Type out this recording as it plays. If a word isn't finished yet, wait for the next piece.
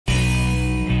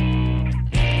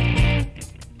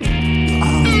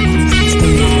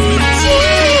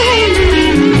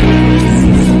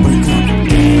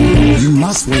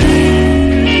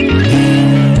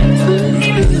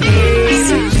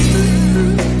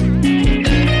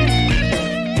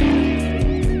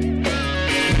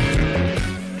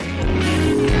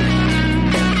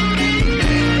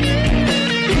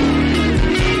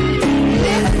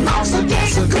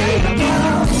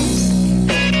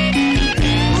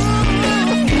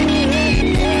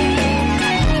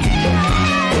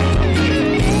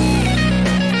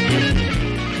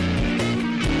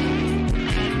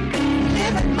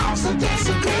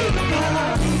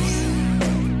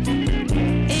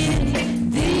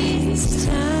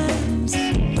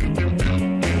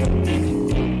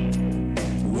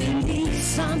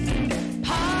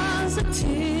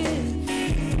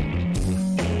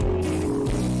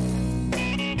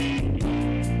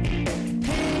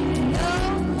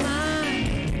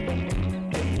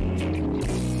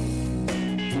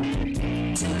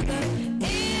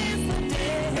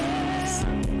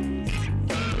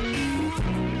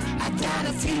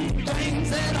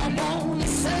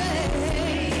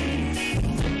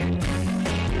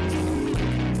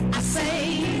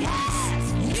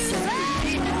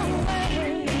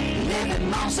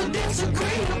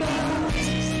disagreeable.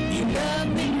 You love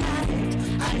me not,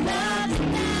 I love you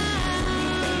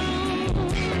now.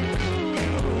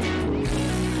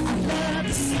 I love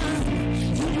the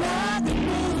sun, you love the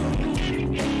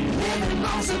moon. Living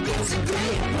amongst the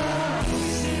disagreeable.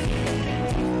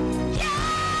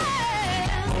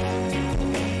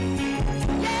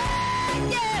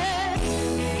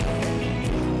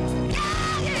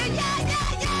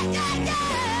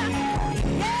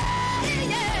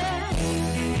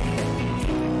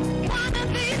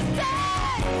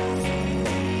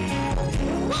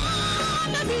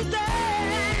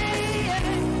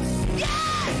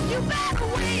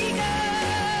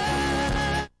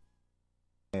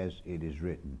 As it is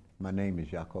written, my name is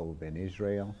Yaakov ben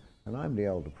Israel, and I'm the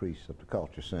elder priest of the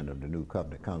Culture Center of the New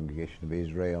Covenant Congregation of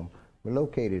Israel. We're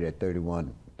located at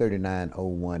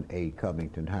 3901A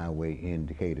Covington Highway in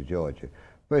Decatur, Georgia.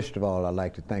 First of all, I'd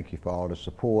like to thank you for all the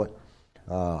support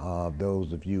of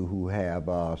those of you who have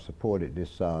supported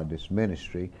this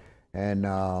ministry, and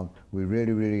we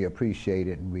really appreciate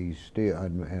it. And we still,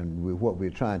 what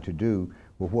we're trying to do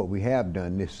with what we have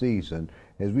done this season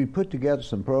is we put together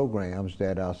some programs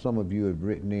that some of you have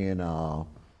written in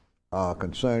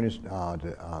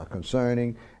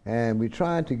concerning, and we're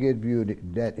trying to give you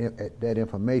that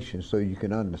information so you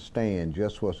can understand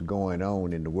just what's going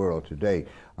on in the world today.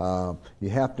 You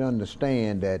have to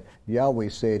understand that Yahweh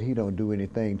said he don't do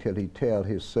anything till he tell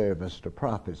his servants, the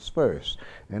prophets, first.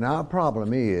 And our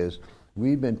problem is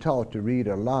we've been taught to read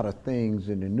a lot of things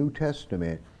in the New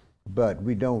Testament, but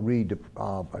we don't read the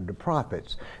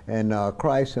prophets. And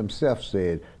Christ himself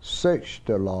said, search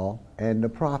the law and the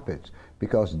prophets,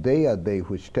 because they are they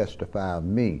which testify of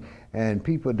me. And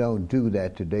people don't do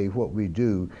that today. What we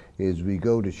do is we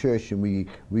go to church and we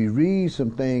read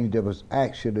some things that was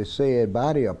actually said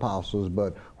by the apostles,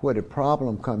 but where the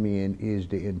problem come in is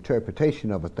the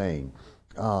interpretation of a thing.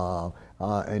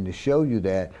 And to show you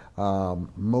that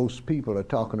most people are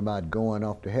talking about going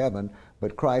off to heaven,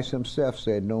 but Christ himself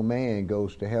said no man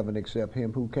goes to heaven except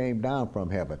him who came down from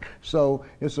heaven. So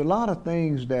it's a lot of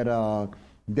things that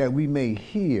that we may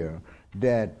hear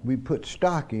that we put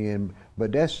stock in,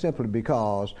 but that's simply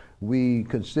because we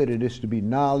consider this to be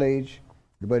knowledge.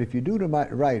 But if you do the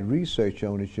right research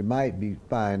on it, you might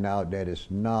find out that it's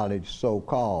knowledge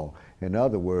so-called. In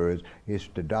other words, it's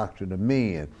the doctrine of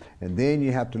men. And then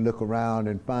you have to look around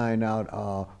and find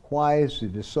out why is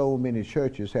it that so many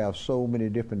churches have so many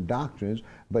different doctrines,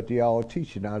 but they all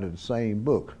teach it out of the same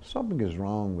book. Something is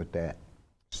wrong with that.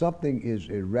 Something is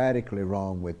radically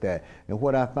wrong with that. And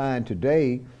what I find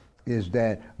today is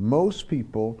that most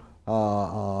people,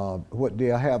 what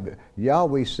they'll have,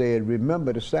 Yahweh said,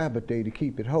 remember the Sabbath day to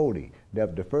keep it holy. That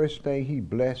was the first thing he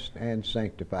blessed and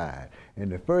sanctified.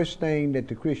 And the first thing that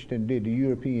the Christian did, the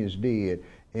Europeans did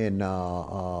in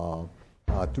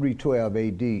 312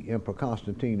 AD, Emperor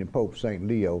Constantine and Pope St.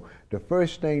 Leo, the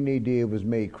first thing they did was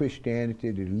make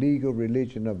Christianity the legal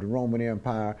religion of the Roman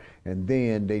Empire, and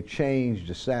then they changed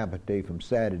the Sabbath day from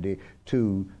Saturday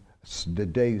to the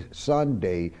day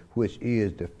Sunday, which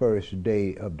is the first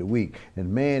day of the week.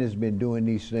 And man has been doing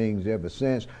these things ever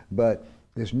since, but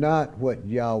it's not what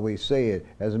Yahweh said.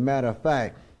 As a matter of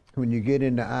fact, when you get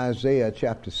into Isaiah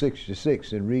chapter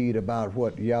 66 and read about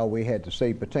what Yahweh had to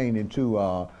say pertaining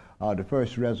to the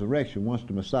first resurrection, once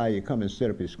the Messiah come and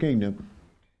set up his kingdom,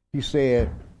 he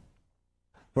said,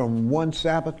 from one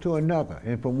Sabbath to another,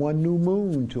 and from one new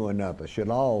moon to another,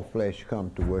 shall all flesh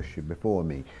come to worship before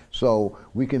me. So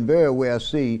we can very well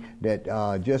see that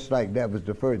just like that was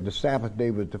the Sabbath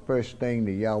day was the first thing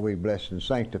that Yahweh blessed and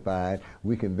sanctified,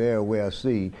 we can very well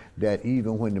see that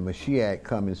even when the Mashiach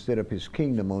come and set up his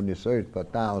kingdom on this earth for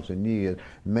 1,000 years,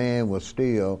 man will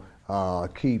still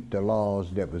keep the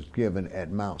laws that was given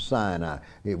at Mount Sinai.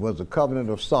 It was a covenant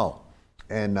of salt.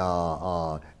 And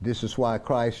this is why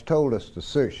Christ told us to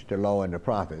search the law and the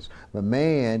prophets. But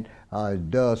man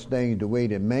does things the way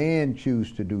that man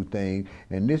chooses to do things,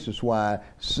 and this is why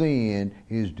sin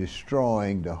is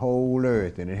destroying the whole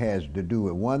earth, and it has to do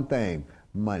with one thing: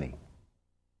 money.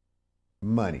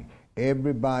 Money.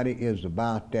 Everybody is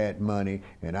about that money,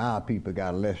 and our people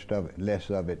got less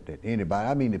of it than anybody.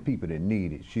 I mean, the people that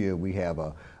need it. Sure, we have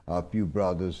a few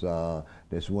brothers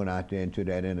that's went out there into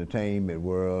that entertainment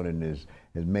world and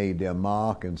has made their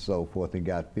mark and so forth and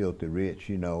got filthy rich,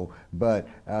 you know. But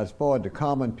as far as the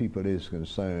common people is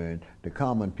concerned, the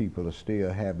common people are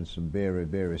still having some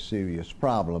very serious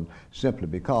problems simply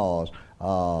because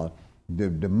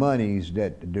the monies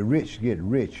that the rich get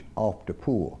rich off the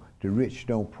poor. The rich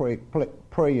don't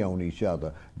prey on each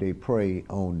other. They prey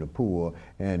on the poor.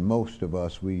 And most of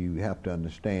us, we have to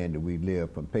understand that we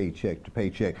live from paycheck to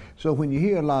paycheck. So when you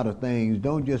hear a lot of things,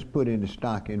 don't just put in the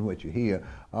stock in what you hear.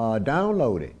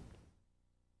 Download it.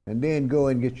 And then go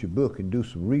and get your book and do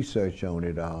some research on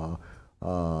it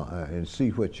and see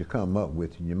what you come up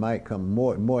with. And you might come,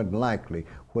 more than likely,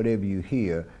 whatever you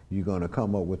hear, you're going to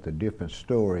come up with a different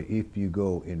story if you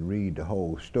go and read the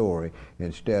whole story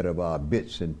instead of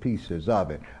bits and pieces of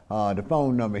it. The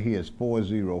phone number here is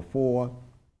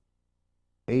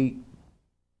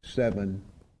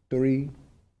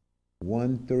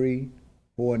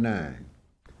 404-873-1349.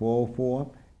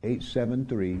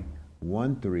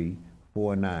 404-873-1349.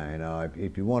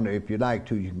 If you want to, if you like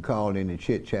to, you can call in and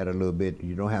chit chat a little bit.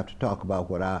 You don't have to talk about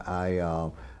what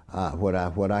I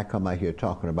come out here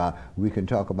talking about. We can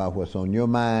talk about what's on your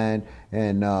mind,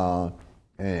 and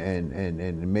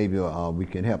maybe we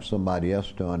can help somebody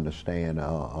else to understand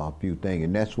a few things.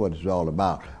 And that's what it's all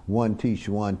about. One teach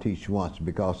once,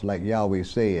 because like Yahweh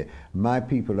said, my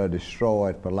people are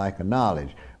destroyed for lack of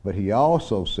knowledge. But he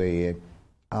also said,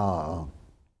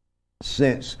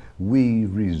 since we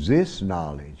resist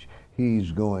knowledge,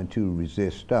 he's going to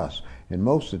resist us. And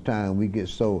most of the time we get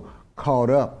so caught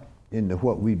up into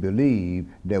what we believe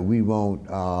that we won't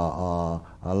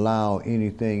allow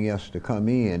anything else to come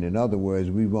in. In other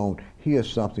words, we won't hear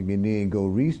something and then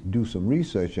go do some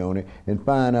research on it and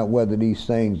find out whether these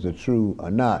things are true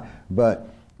or not. But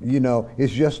you know,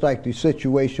 it's just like the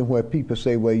situation where people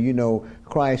say, well, you know,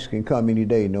 Christ can come any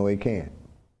day. No, he can't.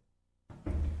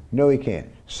 No, he can't.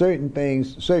 Certain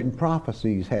things, certain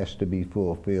prophecies has to be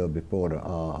fulfilled before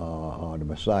the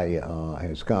Messiah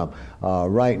has come.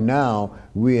 Right now,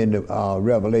 we're in the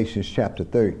Revelation chapter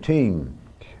 13.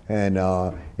 And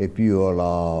if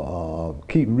you'll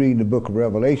keep reading the book of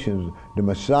Revelations, the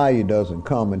Messiah doesn't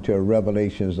come until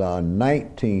Revelation's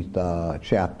 19th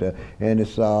chapter, and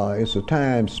it's a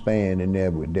time span in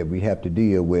there that we have to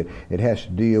deal with. It has to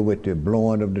deal with the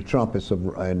blowing of the trumpets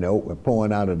and the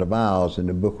pouring out of the vials in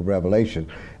the book of Revelation.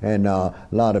 And a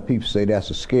lot of people say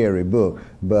that's a scary book,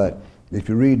 but if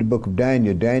you read the book of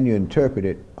Daniel, Daniel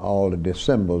interpreted all of the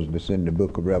symbols that's in the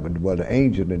book of Revelation. Well, the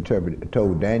angel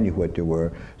told Daniel what they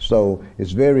were. So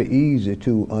it's very easy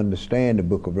to understand the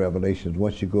book of Revelations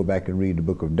once you go back and read the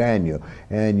book of Daniel.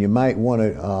 And you might want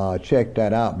to check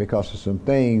that out, because there's some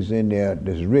things in there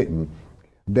that's written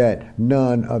that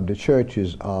none of the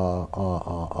churches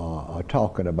are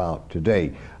talking about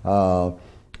today. All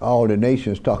the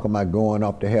nations talking about going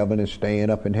up to heaven and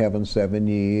staying up in heaven 7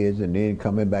 years and then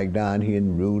coming back down here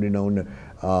and ruling on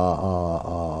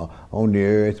the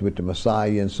earth with the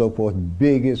Messiah and so forth.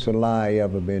 Biggest lie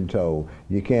ever been told.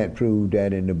 You can't prove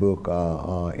that in the book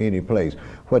any place.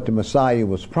 What the Messiah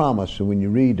was promised, and when you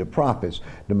read the prophets,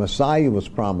 the Messiah was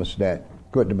promised that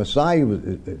what the Messiah's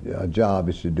job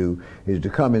is to do is to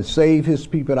come and save his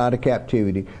people out of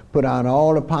captivity, put out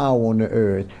all the power on the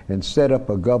earth, and set up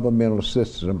a governmental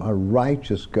system, a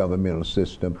righteous governmental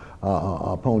system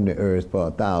upon the earth for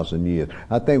 1,000 years.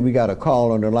 I think we got a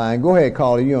call on the line. Go ahead,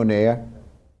 caller. You on the air.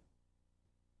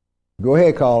 Go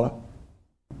ahead, caller.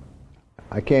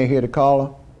 I can't hear the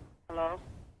caller. Hello?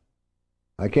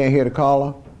 I can't hear the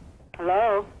caller.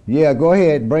 Hello? Yeah, go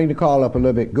ahead. Bring the call up a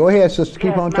little bit. Go ahead, sister.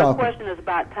 Keep on talking. My question is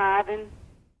about tithing.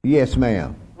 Yes,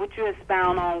 ma'am. Would you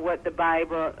expound on what the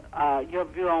Bible, your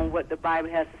view on what the Bible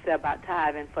has to say about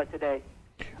tithing for today?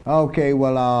 Okay,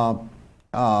 well,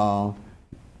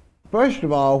 first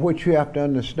of all, what you have to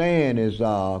understand is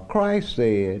Christ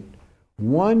said,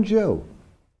 one jot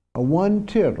or one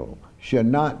tittle shall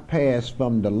not pass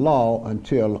from the law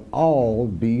until all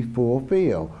be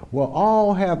fulfilled. Well,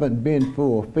 all haven't been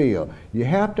fulfilled. You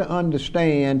have to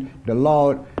understand the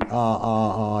law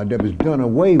that was done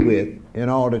away with in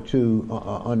order to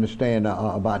understand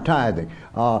about tithing.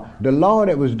 The law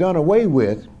that was done away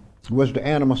with was the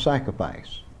animal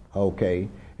sacrifice, okay?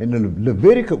 And the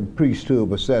Levitical priesthood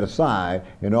was set aside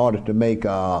in order to make the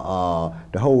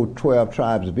whole 12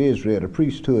 tribes of Israel the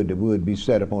priesthood that would be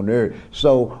set up on the earth.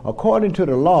 So according to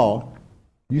the law,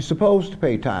 you're supposed to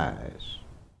pay tithes.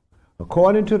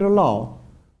 According to the law,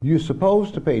 you're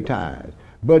supposed to pay tithes.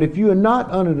 But if you're not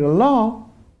under the law,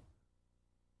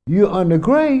 you're under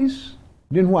grace,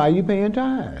 then why are you paying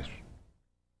tithes?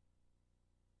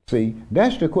 See,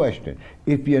 that's the question.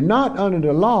 If you're not under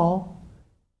the law,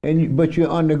 but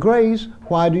you're under grace,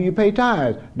 why do you pay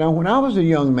tithes? Now, when I was a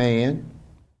young man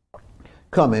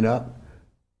coming up,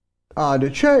 the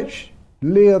church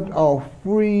lived off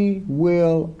free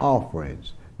will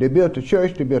offerings. They built the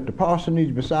church, they built the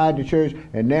parsonage beside the church,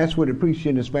 and that's where the preacher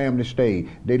and his family stayed.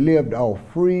 They lived off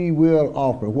free will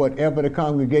offering. Whatever the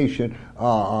congregation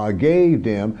gave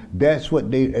them, that's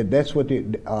what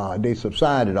they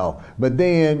subsided off. But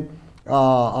then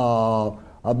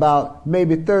about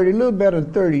maybe 30, a little better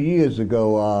than 30 years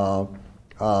ago,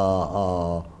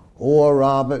 Oral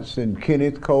Roberts and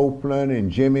Kenneth Copeland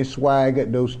and Jimmy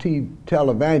Swaggart, those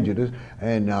televangelists,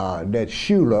 and that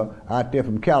Shula out there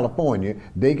from California,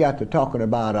 they got to talking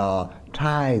about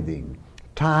tithing,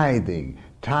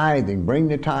 bring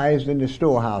the tithes in the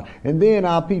storehouse. And then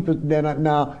our people,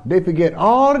 now they forget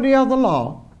all of the other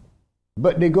law,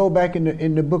 but they go back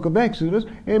in the book of Exodus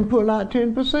and pull out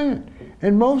 10%.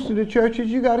 And most of the churches,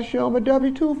 you got to show them a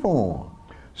W-2 form.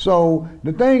 So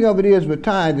the thing of it is with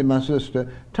tithing, my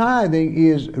sister, tithing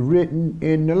is written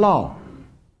in the law.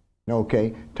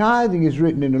 Okay? Tithing is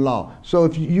written in the law. So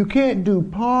if you can't do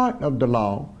part of the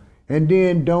law and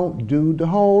then don't do the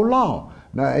whole law.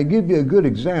 Now, I give you a good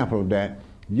example of that.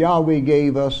 Yahweh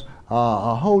gave us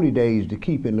holy days to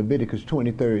keep in Leviticus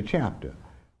 23rd chapter.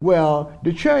 Well,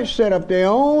 the church set up their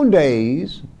own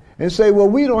days and say, well,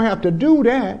 we don't have to do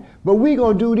that, but we're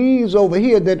going to do these over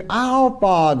here that our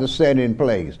fathers set in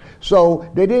place. So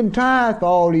they didn't tithe for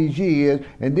all these years,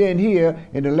 and then here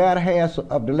in the latter half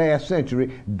of the last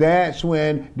century, that's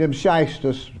when them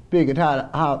shysters figured out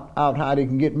how they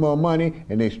can get more money,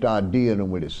 and they start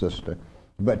dealing with it, sister.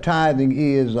 But tithing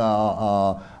is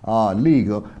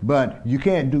legal, but you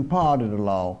can't do part of the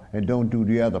law and don't do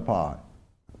the other part.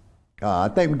 I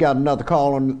think we got another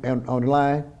call on the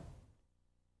line.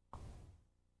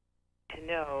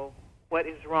 Know what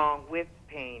is wrong with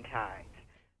paying tithes.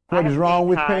 What is wrong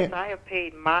with paying? I have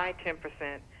paid my 10%,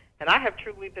 and I have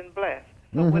truly been blessed.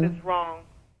 So what is wrong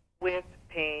with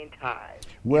paying tithes?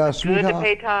 Well, is it good to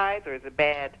pay tithes, or is it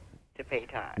bad to pay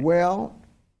tithes? Well,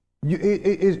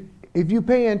 if you're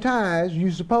paying tithes,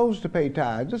 you're supposed to pay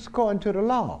tithes. It's according to the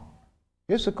law.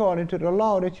 It's according to the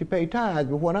law that you pay tithes.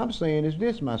 But what I'm saying is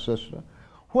this, my sister.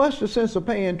 What's the sense of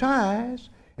paying tithes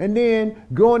and then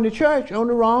going to church on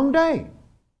the wrong day?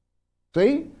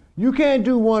 See? You can't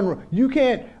do one, you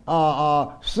can't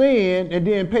sin and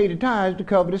then pay the tithes to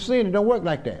cover the sin. It don't work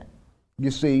like that.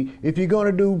 You see, if you're going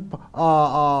to do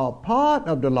part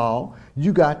of the law,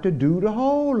 you got to do the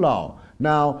whole law.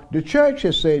 Now, the church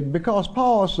has said, because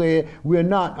Paul said we're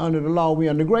not under the law, we're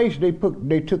under grace,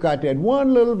 they took out that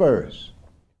one little verse,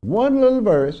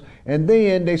 and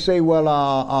then they say,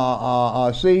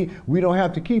 well, see, we don't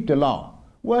have to keep the law.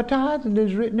 Well, tithing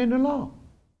is written in the law.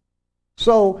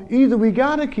 So either we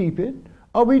got to keep it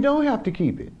or we don't have to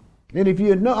keep it. And if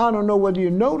you know, I don't know whether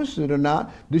you notice it or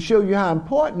not, to show you how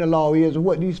important the law is and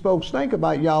what these folks think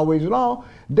about Yahweh's law,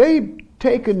 they've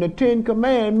taken the 10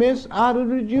 Commandments out of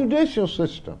the judicial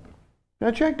system.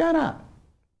 Now check that out.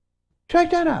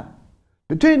 Check that out.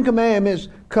 The 10 Commandments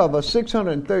cover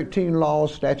 613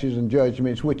 laws, statutes, and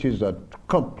judgments, which is a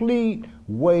complete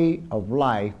way of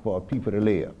life for people to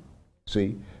live.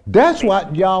 See? That's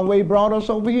what Yahweh brought us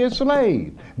over here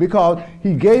slaves, because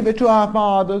he gave it to our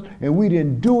fathers and we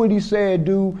didn't do what he said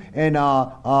do, and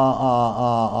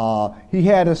he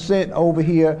had us sent over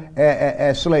here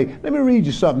as slaves. Let me read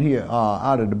you something here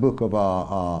out of the book of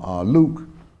Luke.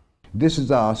 This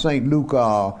is St. Luke.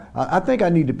 I think I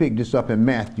need to pick this up in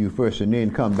Matthew first and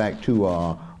then come back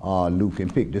to Luke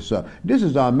and pick this up. This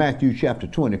is Matthew chapter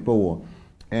 24,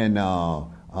 and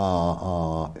I'm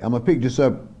going to pick this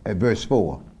up at verse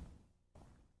 4.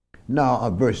 Now,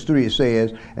 verse 3, it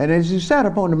says, and as he sat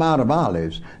upon the Mount of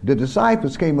Olives, the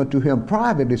disciples came unto him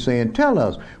privately, saying, tell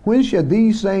us, when shall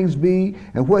these things be,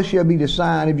 and what shall be the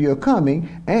sign of your coming,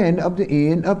 and of the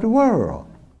end of the world?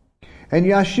 And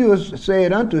Yeshua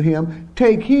said unto him,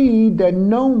 take heed that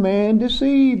no man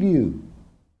deceive you.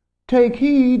 Take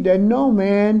heed that no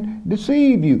man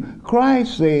deceive you.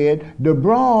 Christ said, the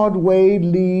broad way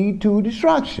lead to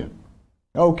destruction.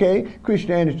 Okay,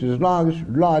 Christianity is the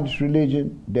largest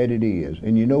religion that it is.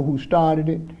 And you know who started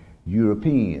it?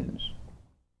 Europeans.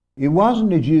 It wasn't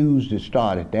the Jews that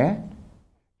started that.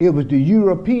 It was the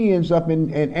Europeans up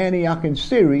in Antioch in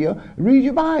Syria. Read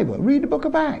your Bible. Read the book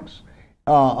of Acts.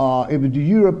 It was the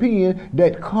Europeans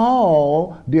that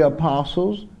called the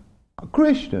apostles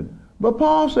Christian. But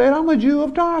Paul said, I'm a Jew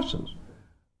of Tarsus.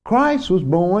 Christ was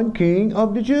born King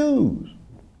of the Jews.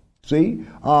 See,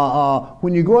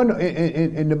 when you go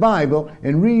in the Bible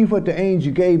and read what the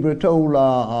angel Gabriel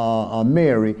told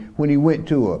Mary when he went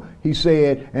to her, he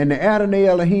said, and the Adonai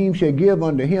Elohim shall give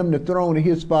unto him the throne of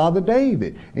his father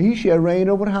David, and he shall reign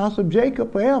over the house of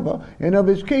Jacob forever, and of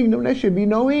his kingdom there shall be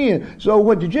no end. So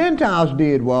what the Gentiles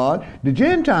did was, the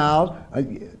Gentiles,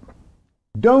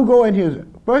 Don't go in here.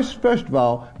 First of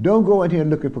all, don't go in here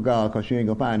looking for God, because you ain't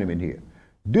going to find him in here.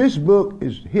 This book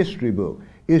is history book.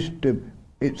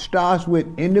 It starts with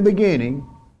in the beginning,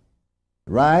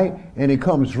 right? And it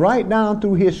comes right down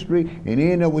through history and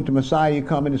end up with the Messiah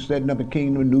coming and setting up a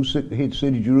kingdom, a new city,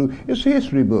 Jerusalem. It's a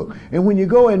history book. And when you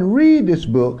go and read this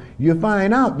book, you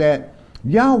find out that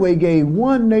Yahweh gave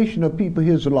one nation of people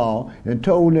his law and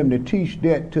told them to teach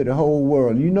that to the whole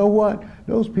world. You know what?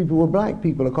 Those people were black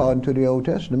people according to the Old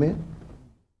Testament.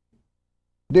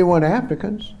 They weren't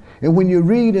Africans. And when you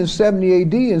read in 70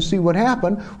 AD and see what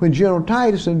happened when General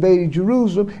Titus invaded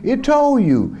Jerusalem, it told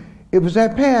you it was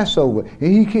at Passover,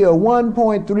 and he killed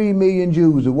 1.3 million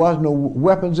Jews. There was no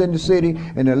weapons in the city,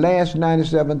 and the last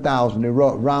 97,000 they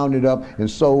rounded up and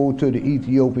sold to the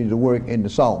Ethiopians to work in the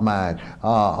salt mines.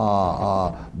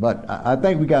 But I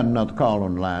think we got another call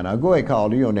on the line. Go ahead,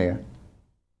 caller. You on there?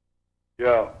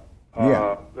 Yeah.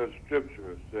 Yeah. The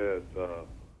scripture says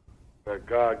that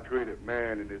God created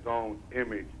man in his own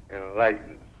image and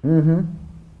likeness. Mm-hmm.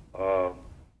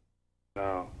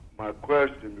 Now, my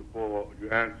question before you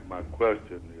answer my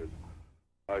question is,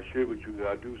 I share with you that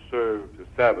I do serve the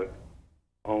Sabbath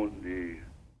on the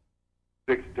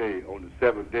 6th day, on the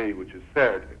 7th day, which is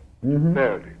Saturday. Mm-hmm.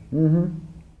 Saturday. Mm-hmm.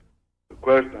 The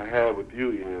question I have with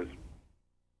you is,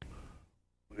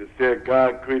 when it said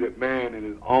God created man in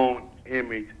his own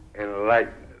image and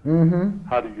likeness, Mm-hmm.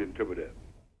 how do you interpret that?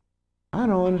 I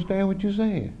don't understand what you're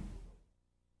saying.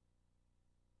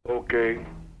 Okay.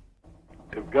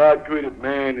 If God created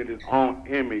man in his own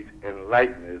image and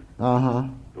likeness, Uh-huh.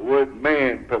 the word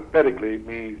man prophetically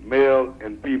means male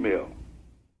and female.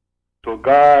 So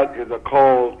God is a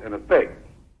cause and effect.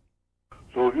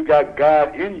 So if you got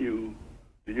God in you,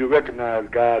 then you recognize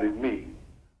God in me.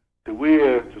 So we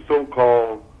as the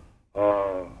so-called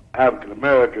African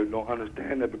Americans don't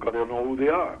understand that because they don't know who they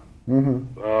are.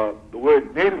 Mm-hmm. The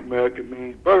word Native American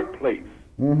means birthplace.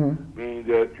 Mm-hmm. Means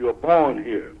that you're born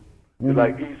here. Just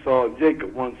like Esau and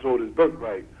Jacob, one sold his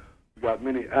birthright. We got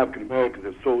many African Americans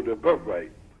that sold their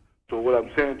birthright. So what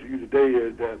I'm saying to you today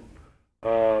is that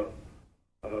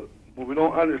when we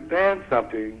don't understand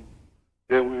something,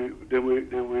 then we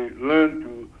learn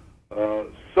to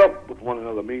sup with one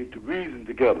another, meaning to reason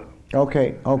together.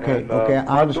 Okay. And,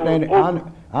 I understand it.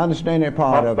 I understand that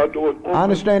part of it. I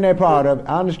understand that part of it.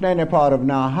 I understand that part of it.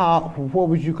 Now, what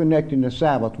was you connecting the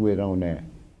Sabbath with on that?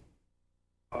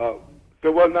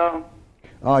 So what now?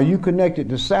 You connected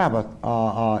the Sabbath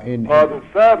in. The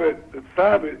Sabbath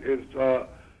is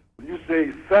when you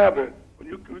say Sabbath, when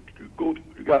you go,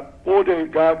 you got 4 days.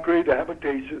 God created the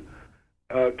habitation,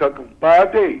 took him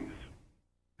 5 days.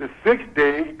 The 6th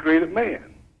day, he created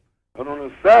man, and on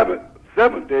the Sabbath,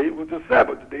 7th day was the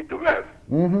Sabbath, the day to rest.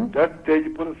 Mm-hmm. That's the day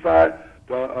you put aside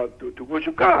to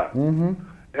worship God. Mm-hmm.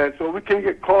 And so we can't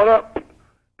get caught up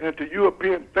into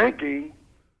European thinking.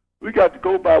 We got to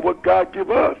go by what God give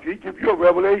us. He give you a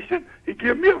revelation. He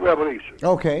give me a revelation.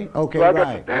 Okay, So I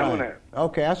got to stand on that.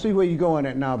 Okay, I see where you're going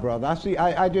at now, brother. I see.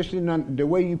 I just didn't. The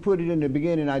way you put it in the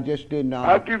beginning, I just didn't.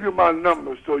 I'll give you my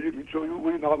number so you can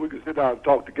we can sit down and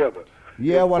talk together.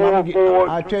 Yeah, It's well,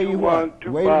 I tell you what.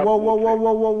 441-2546. Wait,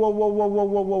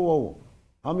 whoa.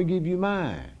 I'm gonna give you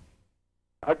mine.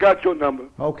 I got your number.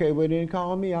 Okay, well then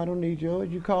call me. I don't need yours.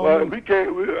 You call Well, me. we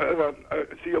can't.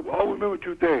 See, I'll remember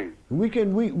 2 things. We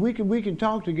can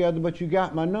talk together, but you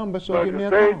got my number, so But give at me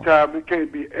the a same call. time, we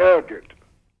can't be arrogant.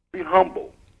 Be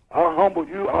humble. I'll humble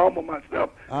you. I'll humble myself.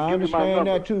 I Give me my understand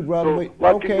number. that too, brother. So But,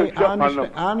 why can't you okay, accept my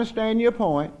number? I understand your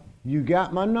point. You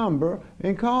got my number,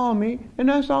 and call me, and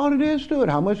that's all it is to it.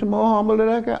 How much more humble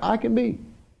that I can be?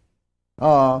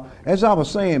 As I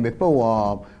was saying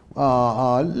before,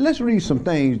 let's read some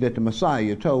things that the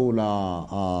Messiah told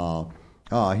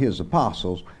his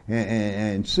apostles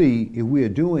and see if we're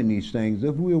doing these things,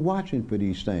 if we're watching for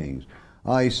these things.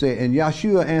 He said, and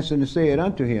Yahshua answered and said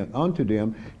unto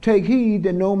them, take heed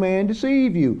that no man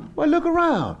deceive you. Well, look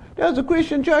around. There's a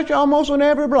Christian church almost on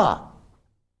every block.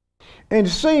 And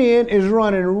sin is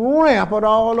running rampant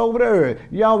all over the earth.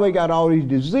 Yahweh got all these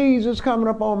diseases coming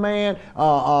up on man.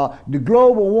 The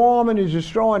global warming is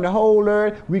destroying the whole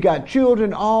earth. We got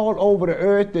children all over the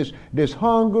earth that's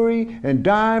hungry and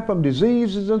dying from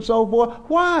diseases and so forth.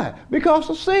 Why? Because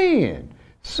of sin.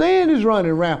 Sin is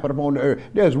running rampant upon the earth.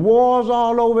 There's wars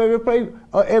all over every place,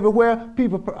 everywhere.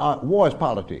 War is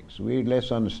politics.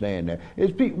 Let's understand that.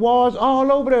 It's wars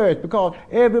all over the earth because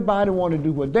everybody want to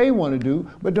do what they want to do,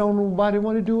 but don't nobody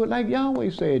want to do it like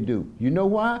Yahweh said do. You know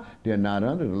why? They're not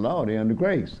under the law. They're under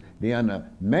grace. They're under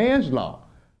man's law.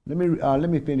 Let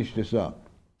me finish this up.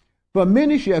 For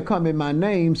many shall come in my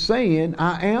name, saying,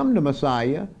 I am the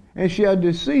Messiah, and shall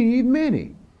deceive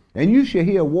many. And you shall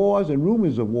hear wars and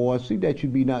rumors of wars. See that you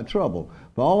be not troubled.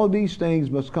 For all these things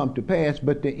must come to pass,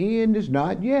 but the end is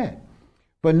not yet.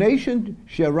 For nation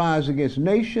shall rise against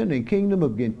nation, and kingdom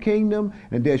against kingdom,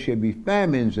 and there shall be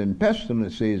famines and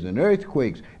pestilences and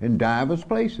earthquakes in divers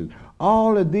places.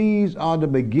 All of these are the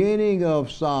beginning of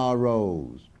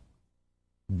sorrows.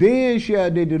 Then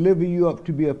shall they deliver you up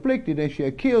to be afflicted, and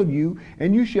shall kill you,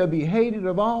 and you shall be hated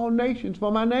of all nations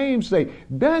for my name's sake.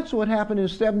 That's what happened in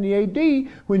 70 A.D.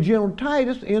 when General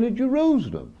Titus entered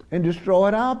Jerusalem and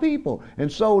destroyed our people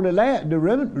and sold the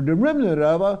remnant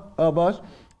of us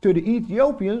to the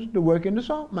Ethiopians to work in the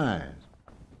salt mines.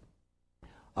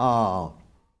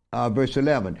 Verse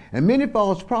 11, and many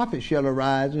false prophets shall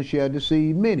arise and shall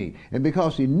deceive many. And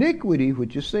because iniquity,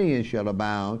 which is sin, shall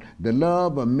abound, the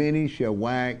love of many shall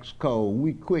wax cold.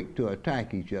 We quick to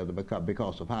attack each other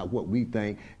because of what we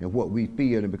think and what we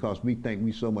feel, and because we think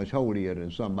we so much holier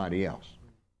than somebody else.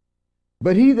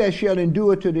 But he that shall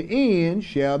endure to the end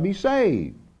shall be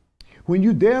saved. When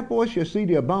you therefore shall see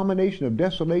the abomination of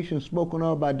desolation spoken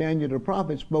of by Daniel the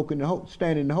prophet,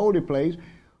 stand in the holy place,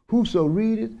 whoso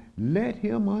readeth, let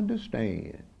him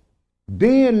understand.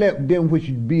 Then let them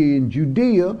which be in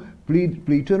Judea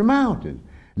flee to the mountains.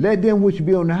 Let them which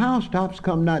be on the housetops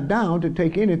come not down to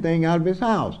take anything out of his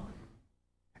house.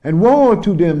 And woe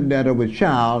to them that are with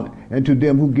child, and to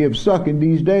them who give suck in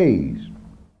these days.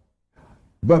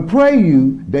 But pray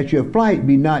you that your flight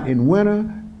be not in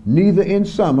winter, neither in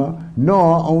summer,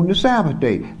 nor on the Sabbath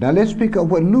day. Now let's pick up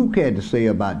what Luke had to say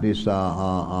about this in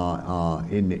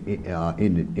the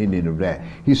end of that.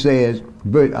 He says,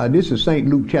 this is St.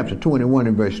 Luke chapter 21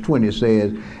 and verse 20. It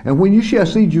says, and when you shall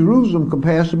see Jerusalem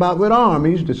compassed about with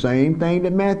armies, the same thing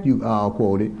that Matthew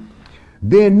quoted,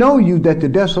 then know you that the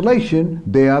desolation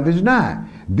thereof is nigh.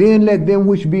 Then let them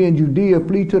which be in Judea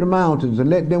flee to the mountains, and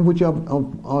let them which are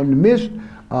on the midst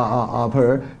of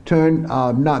her turn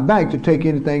not back to take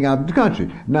anything out of the country.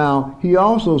 Now, he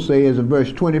also says in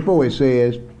verse 24, it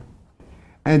says,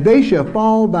 and they shall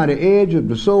fall by the edge of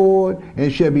the sword,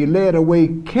 and shall be led away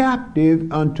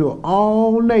captive unto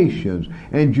all nations,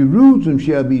 and Jerusalem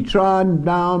shall be trodden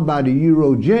down by the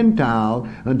Euro-Gentiles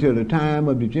until the time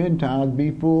of the Gentiles be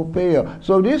fulfilled.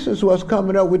 So this is what's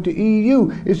coming up with the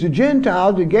EU. It's the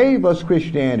Gentiles that gave us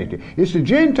Christianity. It's the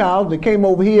Gentiles that came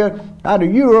over here out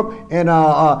of Europe and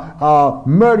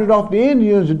murdered off the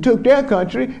Indians and took their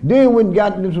country, then went and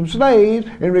got them some slaves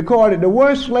and recorded the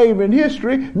worst slavery in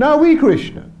history. Now we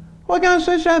Christians. What kind of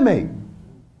sense that make?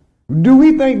 Do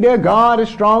we think their God is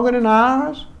stronger than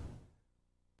ours?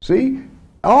 See,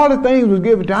 all the things was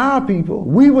given to our people.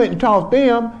 We went and taught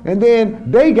them, and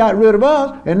then they got rid of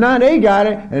us, and now they got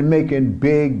it and making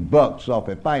big bucks off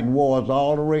it, fighting wars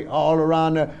all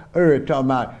around the earth, talking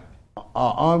about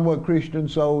onward Christian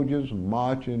soldiers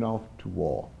marching off to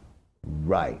war.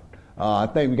 Right. I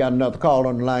think we got another call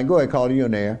on the line. Go ahead, caller, you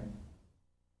in there.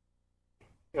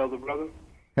 Elder brother.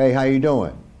 Hey, how you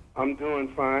doing? I'm doing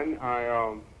fine.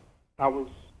 I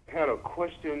had a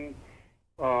question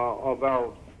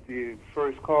about the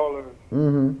first caller.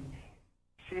 Mm-hmm.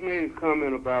 She made a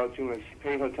comment about, she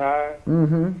paid her tithe,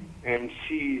 mm-hmm. and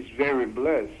she's very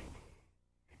blessed.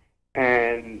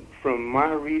 And from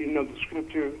my reading of the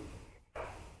scripture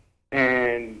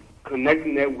and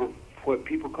connecting that with what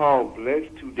people call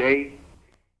blessed today,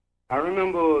 I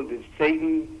remember that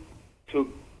Satan took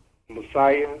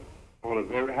Messiah on a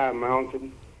very high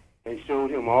mountain and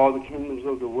showed him all the kingdoms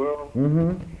of the world.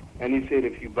 Mm-hmm. And he said,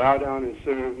 if you bow down and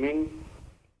serve me,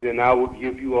 then I will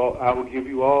give you all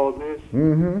this.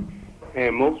 Mm-hmm.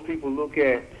 And most people look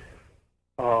at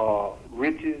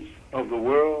riches of the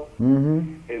world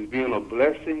mm-hmm. as being a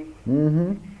blessing.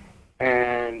 Mm-hmm.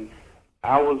 And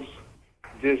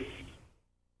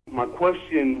my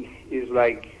question is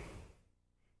like,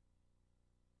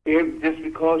 just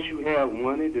because you have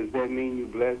money, does that mean you're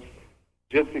blessed?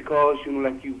 Just because,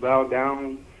 you bow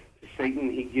down to Satan,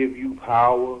 he give you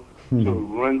power to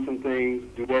run some things,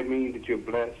 do that mean that you're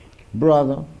blessed?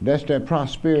 Brother, that's that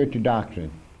prosperity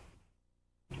doctrine.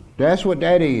 That's what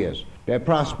that is, that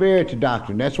prosperity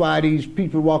doctrine. That's why these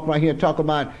people walk around here and talk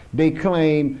about, they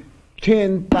claim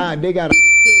 10,000, they got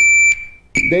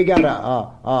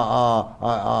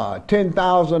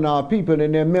 10,000 people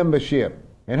in their membership.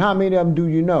 And how many of them do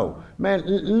you know? Man,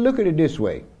 look at it this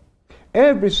way.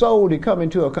 Every soul that come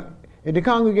into in the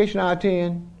congregation I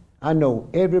attend, I know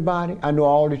everybody. I know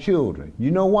all the children.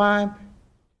 You know why?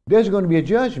 There's going to be a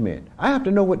judgment. I have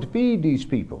to know what to feed these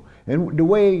people. And the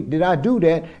way that I do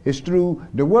that is through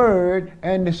the word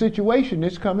and the situation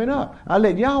that's coming up. I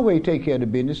let Yahweh take care of the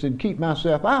business and keep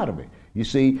myself out of it, you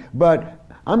see. But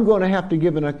I'm going to have to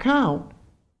give an account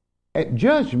at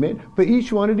judgment for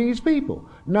each one of these people.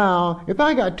 Now, if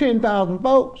I got 10,000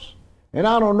 folks and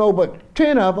I don't know but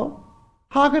 10 of them,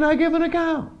 how can I give an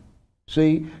account?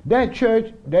 See, that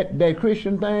church, that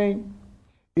Christian thing,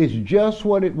 is just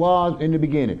what it was in the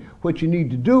beginning. What you need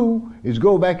to do is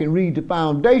go back and read the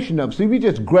foundation of it. See, we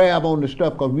just grab on the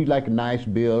stuff because we like a nice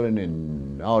building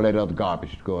and all that other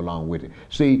garbage to go along with it.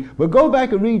 See, but go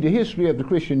back and read the history of the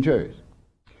Christian church.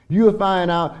 You'll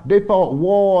find out they fought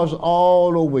wars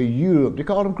all over Europe. They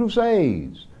called them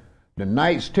crusades. The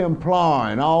Knights Templar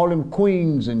and all them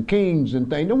queens and kings and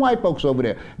things. The white folks over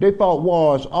there, they fought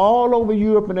wars all over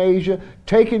Europe and Asia,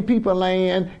 taking people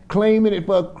land, claiming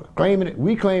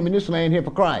this land here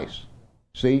for Christ.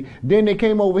 See, then they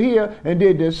came over here and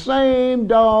did the same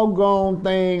doggone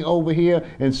thing over here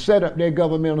and set up their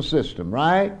governmental system,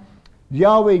 right?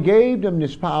 Yahweh gave them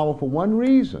this power for one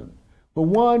reason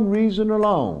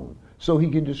alone, so he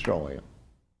can destroy them.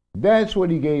 That's what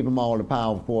he gave them all the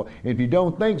power for. And if you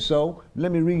don't think so,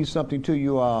 let me read something to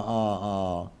you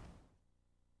out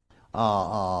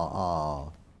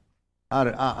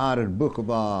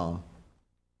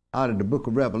of the book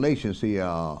of Revelations here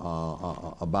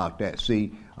about that.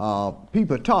 See,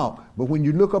 people talk, but when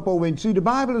you look up over and see, the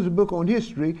Bible is a book on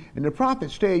history, and the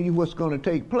prophets tell you what's going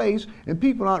to take place, and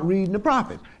people aren't reading the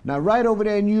prophets. Now, right over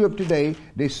there in Europe today,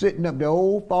 they're setting up the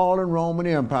old fallen Roman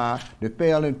Empire that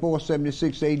fell in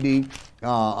 476 A.D.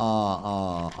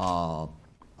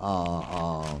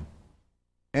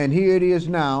 And here it is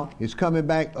now. It's coming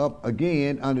back up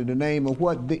again under the name of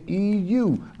what? The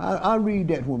EU. I'll read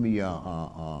that when we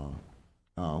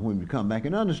come back.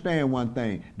 And understand one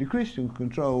thing. The Christians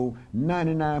control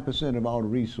 99% of all the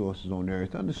resources on the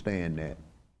earth. Understand that.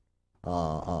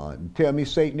 Tell me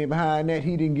Satan is behind that.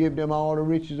 He didn't give them all the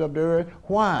riches of the earth.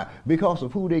 Why? Because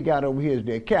of who they got over here as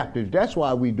their captives. That's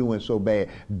why we're doing so bad.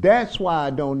 That's why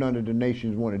none of the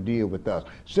nations want to deal with us.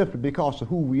 Simply because of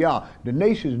who we are. The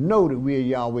nations know that we are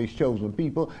Yahweh's chosen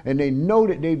people, and they know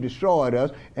that they've destroyed us,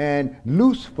 and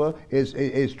Lucifer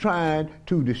is trying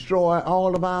to destroy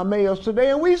all of our males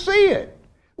today, and we see it.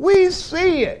 We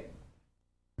see it.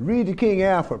 Read the King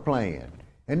Alfred plan.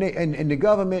 And the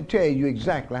government tell you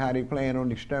exactly how they plan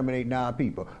on exterminating our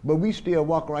people. But we still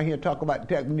walk around here and talk about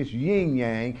this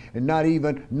yin-yang and not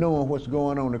even knowing what's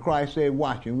going on. The Christ said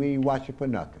watching. We ain't watching for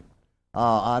nothing.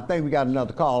 I think we got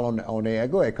another call on there.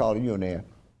 Go ahead, caller. You on there.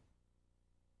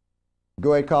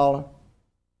 Go ahead, caller.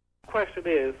 Question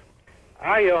is,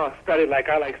 I study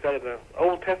the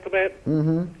Old Testament,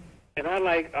 and I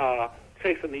like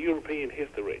tracing the European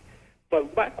history.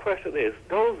 But my question is,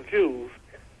 those Jews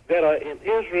that are in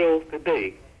Israel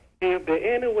today, is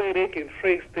there any way they can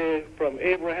trace them from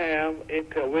Abraham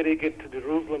into where they get to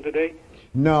Jerusalem today?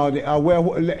 No,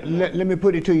 let me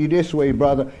put it to you this way,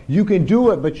 brother. You can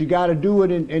do it, but you got to do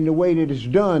it in the way that it's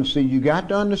done. See, you got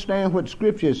to understand what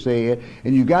Scripture said,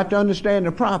 and you got to understand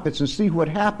the prophets and see what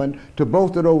happened to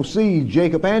both of those seeds,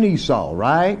 Jacob and Esau,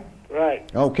 right? Right.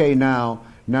 Okay, now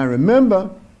remember,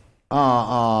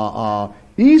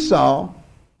 Esau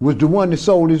was the one that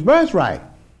sold his birthright.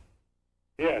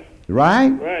 Yes. Right?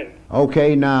 Right.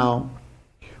 Okay, now,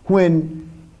 when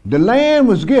the land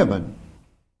was given,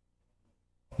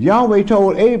 Yahweh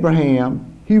told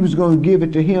Abraham he was going to give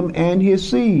it to him and his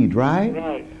seed, right?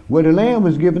 Right. Well, the land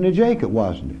was given to Jacob,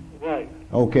 wasn't it? Right.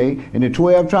 Okay, and the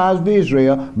 12 tribes of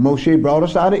Israel, Moshe brought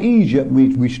us out of Egypt.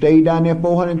 We stayed down there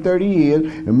 430 years,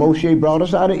 and Moshe brought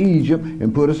us out of Egypt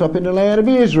and put us up in the land of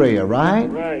Israel, right?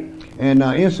 Right. And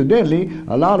incidentally,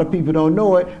 a lot of people don't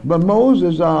know it, but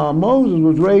Moses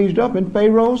was raised up in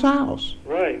Pharaoh's house.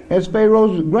 Right. As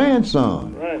Pharaoh's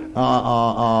grandson. Right.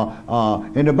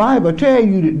 And the Bible tells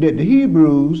you that the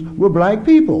Hebrews were black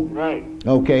people. Right.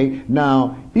 Okay,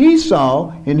 now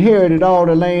Esau inherited all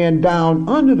the land down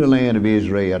under the land of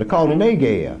Israel, they call it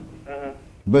Negev.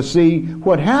 But see,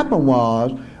 what happened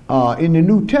was, in the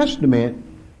New Testament,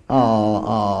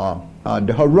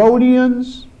 the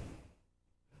Herodians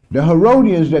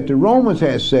that the Romans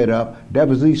had set up, that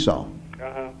was Esau.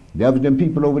 That was them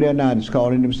people over there now that's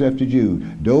calling themselves the Jews.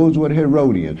 Those were the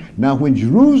Herodians. Now, when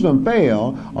Jerusalem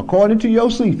fell, according to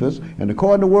Josephus and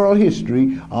according to world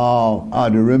history,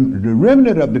 the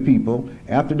remnant of the people,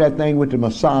 after that thing with the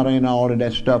Masada and all of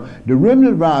that stuff, the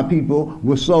remnant of our people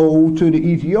was sold to the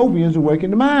Ethiopians to work in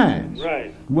the mines.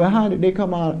 Right. Well, how did they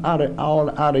come out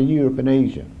of Europe and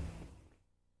Asia?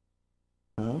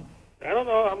 Huh? I don't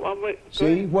know. I'm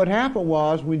See, what happened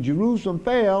was when Jerusalem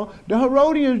fell, the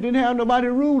Herodians didn't have nobody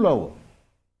to rule over.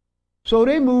 So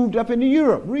they moved up into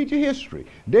Europe. Read your history.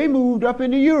 They moved up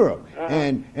into Europe.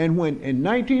 And when in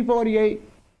 1948,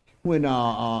 when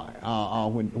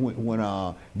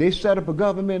they set up a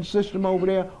government system over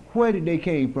there, where did they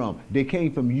came from? They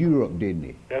came from Europe, didn't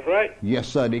they? That's right. Yes,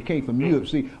 sir. They came from Europe.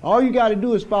 See, all you got to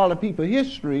do is follow people's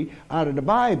history out of the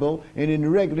Bible and in the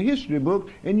regular history book,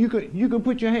 and you can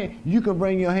put your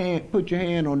hand, put your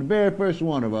hand on the very first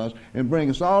one of us, and bring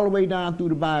us all the way down through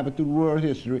the Bible, through the world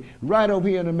history, right over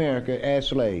here in America as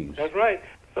slaves. That's right.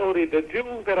 So the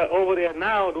Jews that are over there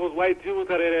now, those white Jews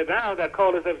that are there now that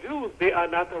call themselves Jews, they are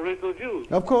not the original Jews.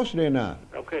 Of course they're not.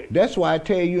 Okay. That's why I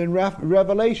tell you in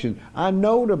Revelation, I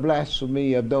know the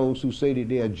blasphemy of those who say that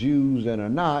they are Jews and are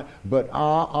not, but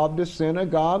are of the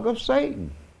synagogue of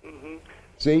Satan. Mm-hmm.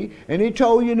 See? And he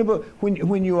told you in the book,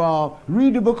 when you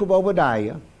read the book of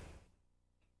Obadiah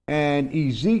and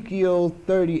Ezekiel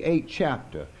 38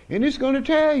 chapter, and it's going to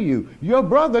tell you, your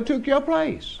brother took your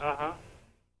place. Uh-huh.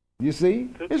 You see?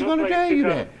 It's going to tell you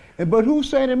that. But who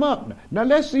set him up? Now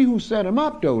let's see who set him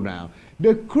up though now.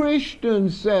 The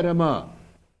Christians set him up.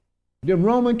 The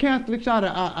Roman Catholics out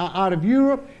of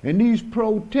Europe and these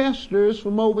protesters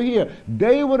from over here.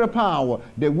 They were the power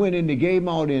that went in and gave them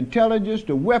all the intelligence,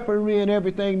 the weaponry and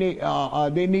everything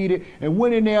they needed, and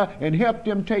went in there and helped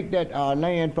them take that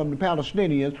land from the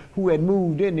Palestinians who had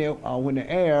moved in there when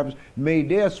the Arabs made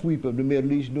their sweep of the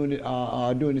Middle East during the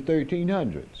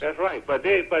 1300s. That's right. But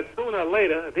sooner or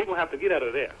later, they're going to have to get out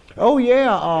of there. Oh,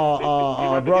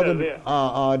 yeah, brother.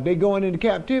 They going into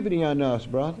captivity on us,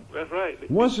 brother. That's right.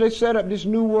 Once they set up this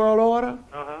new world order,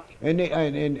 uh-huh. and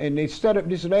they set up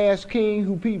this last king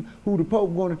who the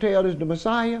Pope going to tell is the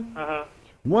Messiah. Uh-huh.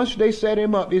 Once they set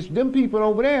him up, it's them people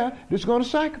over there that's going to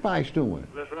sacrifice to him.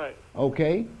 That's right.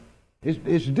 Okay,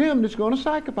 it's them that's going to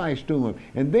sacrifice to him.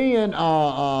 And then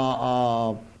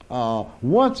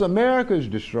once America is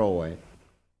destroyed,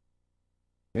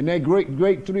 and that great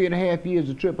 3.5 years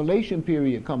of tribulation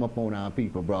period come upon our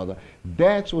people, brother,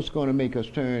 that's what's going to make us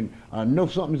turn, know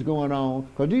something's going on.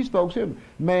 Because these folks here,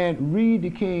 man, read the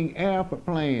King Alfred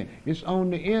plan. It's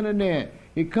on the internet.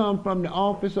 It comes from the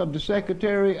office of the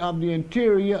Secretary of the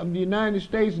Interior of the United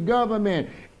States government.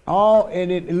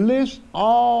 And it lists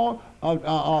all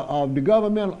of the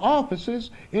governmental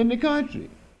offices in the country.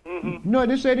 Mm-hmm. You know what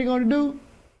they say they're going to do?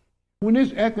 When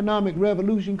this economic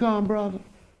revolution comes, brother,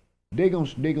 they're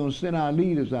gonna send our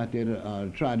leaders out there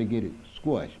to try to get it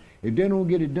squashed. If they don't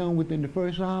get it done within the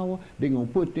first hour, they're gonna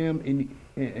put them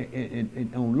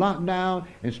on lockdown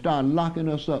and start locking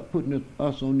us up, putting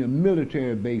us on the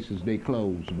military bases they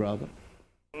closed, brother.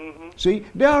 Mm-hmm. See,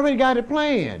 they already got it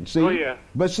planned. See, oh, yeah.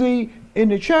 But see, in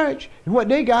the church, what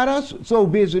they got us so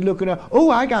busy looking at, oh,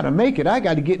 I got to make it. I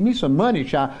got to get me some money,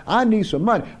 child. I need some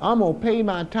money. I'm going to pay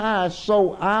my tithes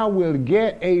so I will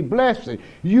get a blessing.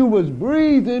 You was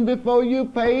breathing before you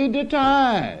paid the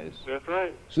tithes. That's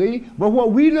right. See? But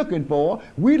what we looking for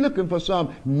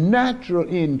some natural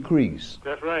increase.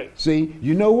 That's right. See?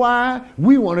 You know why?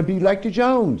 We want to be like the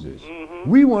Joneses. Mm-hmm.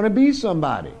 We want to be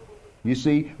somebody. You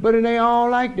see, but it ain't all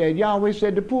like that. Yahweh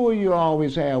said the poor you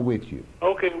always have with you.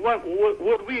 Okay,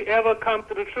 would we ever come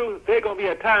to the truth? There's going to be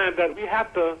a time that we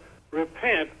have to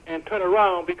repent and turn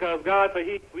around because God said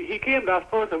he came to us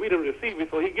first and we didn't receive it,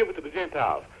 so he gave it to the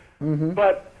Gentiles. Mm-hmm.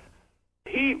 But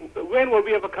when will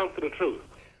we ever come to the truth?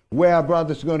 Well,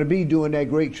 brother, it's going to be during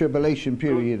that great tribulation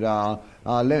period.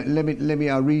 Let me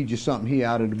read you something here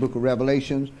out of the book of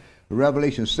Revelations.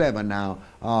 Revelation 7 now.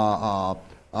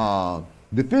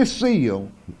 The fifth seal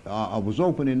was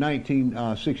opened in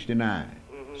 1969.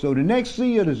 Mm-hmm. So the next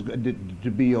seal is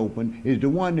to be opened is the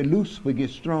one that Lucifer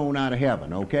gets thrown out of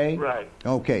heaven, okay? Right.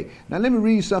 Okay. Now let me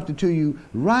read something to you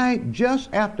right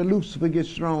just after Lucifer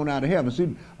gets thrown out of heaven.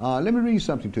 See, let me read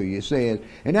something to you. It says,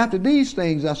 and after these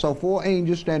things I saw 4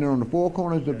 angels standing on the 4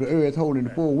 corners of the earth, holding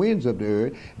the 4 winds of the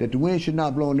earth, that the wind should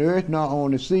not blow on the earth, nor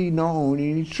on the sea, nor on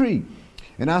any tree.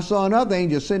 And I saw another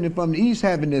angel ascending from the east,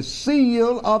 having the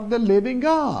seal of the living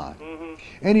God. Mm-hmm.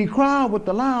 And he cried with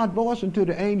a loud voice unto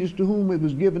the angels to whom it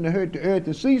was given to hurt the earth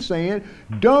and sea, saying,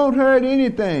 don't hurt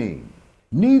anything,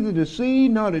 neither the sea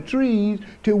nor the trees,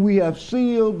 till we have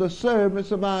sealed the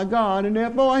servants of our God in their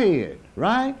forehead.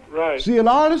 Right? Right. Seal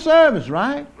all the servants,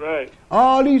 right? Right.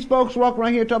 All these folks walk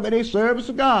around here talking about their service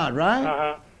of God, right?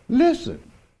 Uh-huh. Listen.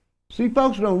 See,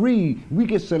 folks don't read. We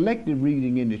get selective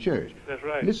reading in the church. That's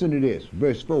right. Listen to this,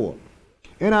 verse 4.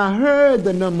 And I heard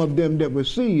the number of them that were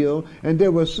sealed, and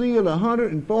there were sealed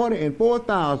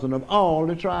 144,000 of all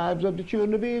the tribes of the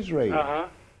children of Israel. Uh-huh.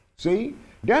 See,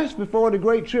 that's before the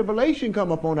great tribulation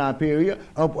come upon our period,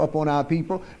 upon our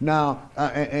people. Now,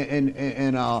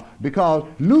 because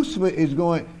Lucifer is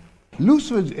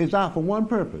out for one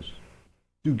purpose.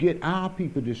 To get our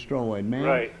people destroyed, man.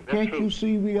 Right. That's Can't true. you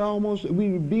see we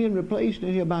being replaced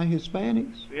in here by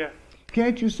Hispanics? Yeah.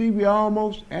 Can't you see we're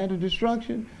almost at a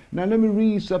destruction? Now let me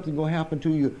read something going to happen to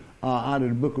you out of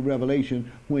the book of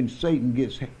Revelation when Satan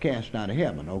gets cast out of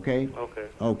heaven, okay? Okay.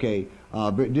 Okay.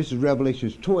 But this is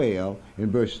Revelation 12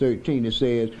 in verse 13. It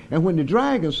says, and when the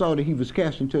dragon saw that he was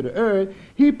cast into the earth,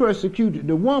 he persecuted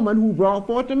the woman who brought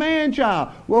forth the man-child.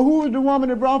 Well, who was the woman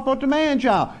that brought forth the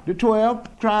man-child? The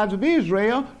 12 tribes of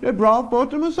Israel that brought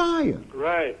forth the Messiah.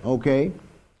 Right. Okay.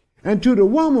 And to the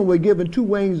woman were given 2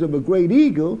 wings of a great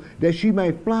eagle, that she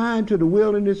may fly into the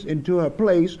wilderness, into her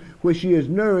place where she is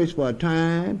nourished for a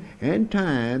time and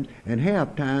times and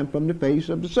half time from the face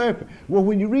of the serpent. Well,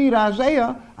 when you read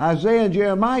Isaiah and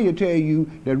Jeremiah tell you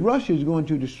that Russia is going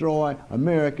to destroy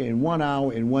America in 1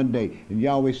 hour and 1 day. And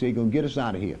Yahweh say, going to get us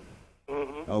out of here.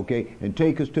 Mm-hmm. Okay, and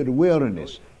take us to the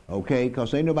wilderness. Okay,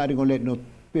 because ain't nobody going to let no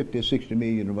 50 or 60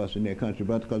 million of us in their country,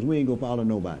 brother, because we ain't going to follow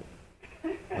nobody.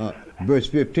 Verse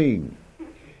 15.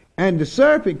 And the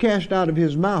serpent cast out of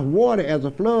his mouth water as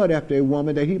a flood after a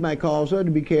woman, that he might cause her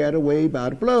to be carried away by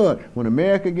the flood. When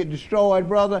America get destroyed,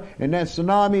 brother, and that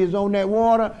tsunami is on that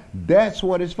water, that's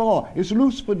what it's for. It's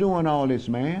Lucifer doing all this,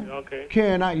 man. Okay.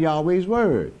 Carrying out Yahweh's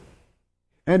word.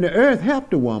 And the earth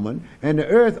helped the woman, and the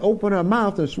earth opened her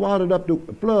mouth and swallowed up the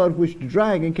flood which the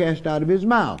dragon cast out of his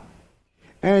mouth.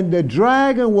 And the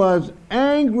dragon was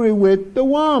angry with the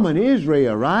woman,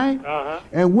 Israel, right? Uh-huh.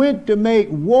 And went to make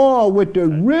war with the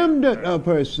remnant of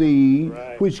her seed,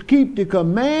 right, which keep the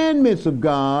commandments of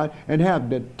God and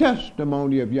have the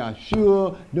testimony of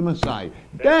Yahshua the Messiah.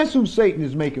 That's who Satan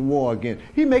is making war against.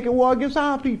 He's making war against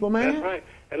our people, man. That's right.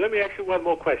 And let me ask you one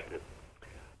more question.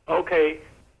 Okay,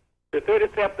 the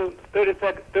 37th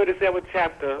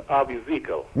chapter of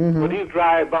Ezekiel, Mm-hmm. with these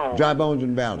dry bones. Dry bones in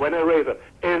the valley. When they raise up.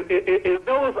 Is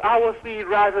those our seed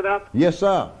rising up? Yes,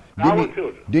 sir. Our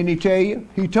children. Didn't he tell you?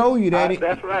 He told you that.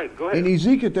 That's right. Go ahead. In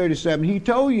Ezekiel 37, he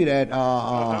told you that.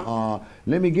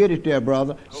 Let me get it there,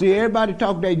 brother. Okay. See, everybody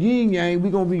talk that yin yang.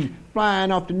 We're going to be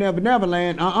flying off to Never Never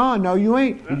Land. No, you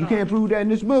ain't. You can't prove that in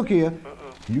this book here.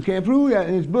 You can't prove that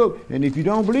in this book. And if you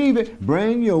don't believe it,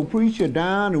 bring your preacher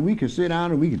down and we can sit down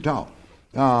and we can talk.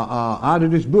 Out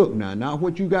of this book now. Not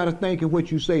what you got to think and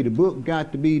what you say. The book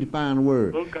got to be the final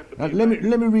word. Let me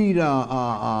read.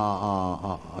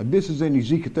 This is in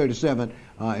Ezekiel 37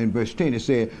 in verse 10. It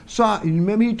said, so,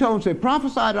 remember he told him, said,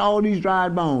 prophesy to all these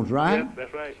dried bones, right? Yes,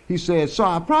 that's right. He said, so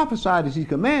I prophesied as he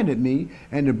commanded me,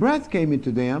 and the breath came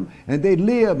into them, and they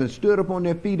lived and stood upon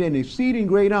their feet an exceeding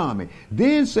great army.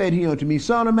 Then said he unto me,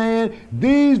 Son of man,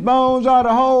 these bones are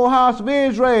the whole house of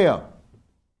Israel.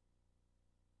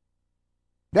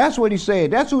 That's what he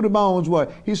said. That's who the bones were.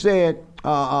 He said,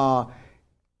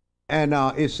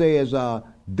 it says,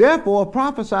 therefore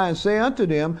prophesy and say unto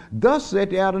them, thus saith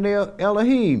the Adonai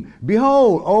Elohim,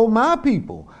 behold, O my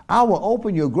people, I will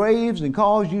open your graves and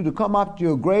cause you to come up to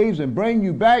your graves and bring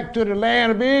you back to the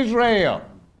land of Israel.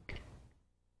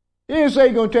 He didn't say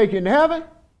he's going to take you into heaven.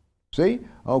 See?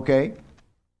 Okay.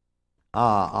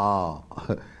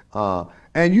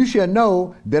 And you shall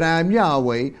know that I am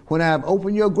Yahweh when I have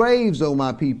opened your graves, O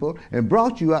my people, and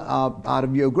brought you out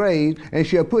of your graves, and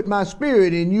shall put my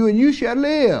spirit in you, and you shall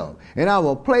live. And I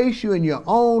will place you in your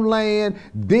own land.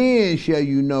 Then shall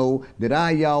you know that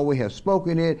I, Yahweh, have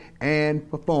spoken it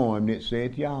and performed it,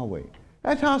 saith Yahweh.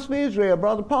 That's house of Israel,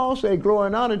 brother. Paul said, glory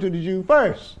and honor to the Jew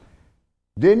first.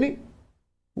 Didn't he?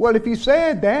 Well, if he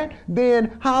said that,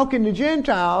 then how can the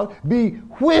Gentiles be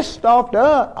whisked off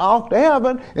to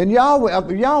heaven? And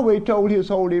Yahweh told his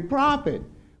holy prophet,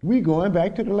 we going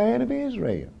back to the land of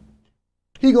Israel.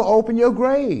 He going to open your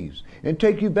graves and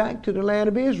take you back to the land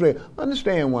of Israel.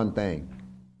 Understand one thing.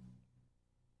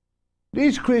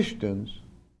 These Christians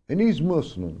and these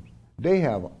Muslims, they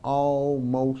have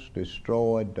almost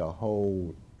destroyed the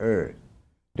whole earth.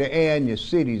 The air in your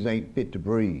cities ain't fit to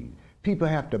breathe. People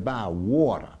have to buy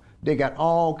water. They got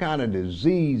all kind of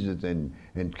diseases and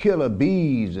killer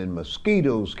bees and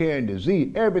mosquitoes carrying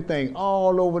disease, everything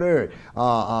all over the earth.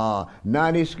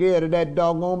 Now they scared of that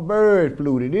doggone bird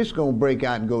flu that it's going to break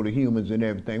out and go to humans and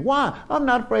everything. Why? I'm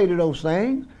not afraid of those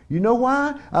things. You know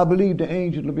why? I believe the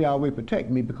angel will be always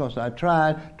protecting me because I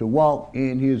tried to walk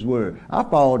in his word. I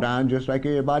fall down just like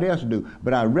everybody else do,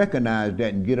 but I recognize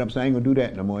that and get up and say, I ain't going to do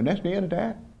that no more. And that's the end of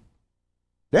that.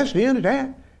 That's the end of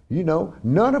that. You know,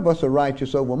 none of us are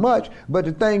righteous over much, but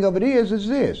the thing of it is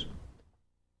this.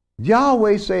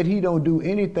 Yahweh said he don't do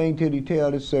anything till he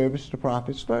tell his servants, the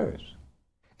prophets, first.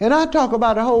 And I talk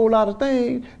about a whole lot of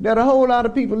things that a whole lot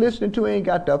of people listening to ain't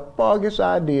got the foggiest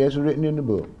ideas written in the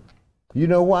book. You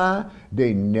know why?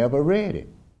 They never read it.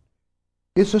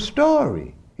 It's a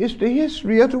story. It's the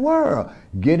history of the world.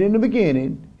 Get in the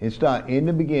beginning, and start in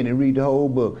the beginning, read the whole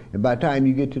book. And by the time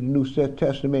you get to the New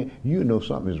Testament, you know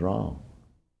something is wrong.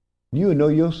 You know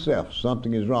yourself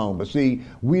something is wrong. But see,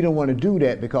 we don't want to do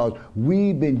that because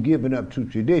we've been given up to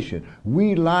tradition.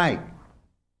 We like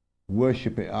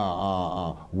worshiping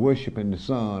the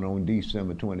sun on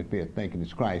December 25th, thinking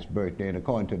it's Christ's birthday. And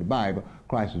according to the Bible,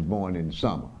 Christ was born in the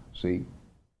summer. See?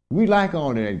 We like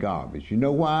all of that garbage. You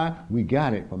know why? We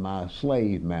got it from our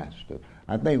slave master.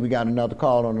 I think we got another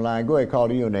call on the line. Go ahead,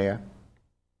 caller, you in there.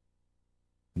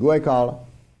 Go ahead, caller.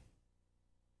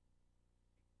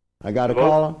 I got a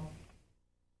caller.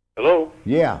 Hello?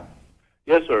 Yeah.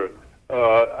 Yes, sir.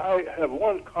 I have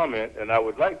one comment, and I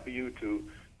would like for you to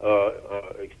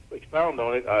expound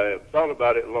on it. I have thought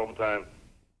about it a long time.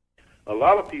 A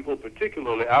lot of people,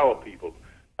 particularly our people,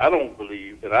 I don't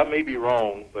believe, and I may be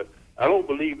wrong, but I don't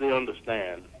believe they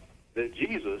understand that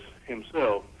Jesus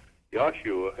himself,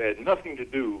 Yahshua, had nothing to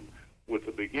do with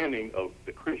the beginning of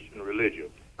the Christian religion.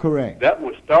 Correct. That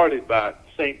was started by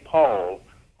St. Paul,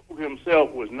 who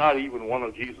himself was not even one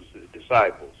of Jesus'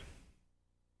 disciples.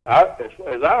 As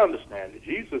I understand it,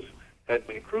 Jesus had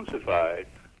been crucified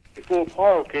before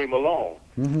Paul came along.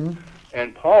 Mm-hmm.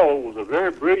 And Paul was a very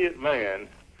brilliant man,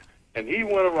 and he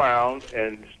went around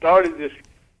and started this,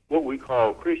 what we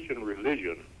call Christian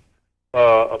religion,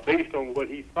 based on what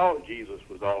he thought Jesus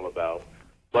was all about.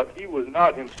 But he was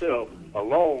not himself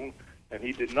alone, and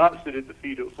he did not sit at the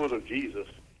foot of Jesus,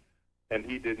 and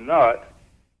he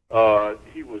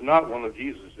was not one of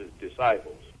Jesus'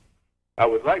 disciples. I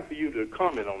would like for you to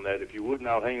comment on that, if you would.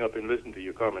 Now hang up and listen to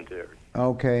your commentary.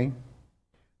 Okay.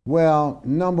 Well,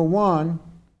 number one,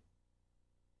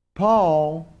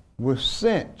 Paul was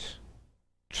sent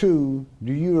to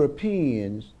the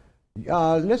Europeans.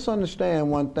 Let's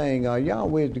understand one thing.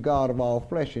 Yahweh is the God of all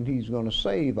flesh, and he's going to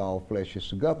save all flesh.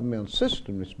 It's a governmental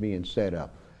system that's being set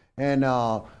up. And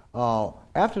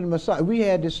after the Messiah, we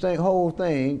had this whole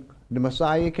thing. The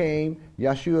Messiah came,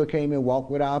 Yeshua came and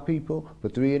walked with our people for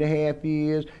 3.5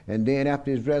 years, and then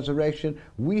after his resurrection,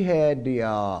 we had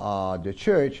the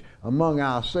church among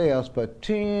ourselves for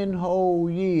 10 whole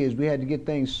years. We had to get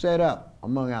things set up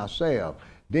among ourselves.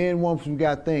 Then once we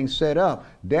got things set up,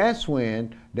 that's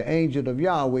when the angel of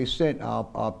Yahweh sent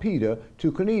Peter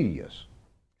to Cornelius.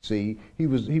 See, he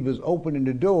was opening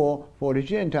the door for the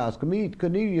Gentiles.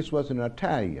 Cornelius was an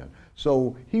Italian.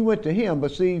 So he went to him,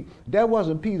 but see, that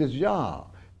wasn't Peter's job.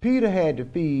 Peter had to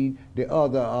feed the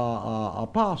other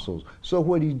apostles. So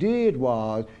what he did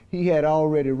was, he had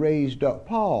already raised up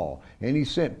Paul, and he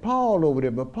sent Paul over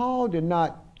there, but Paul did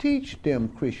not teach them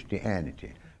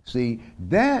Christianity. See,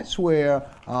 that's where,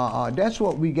 that's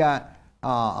what we got,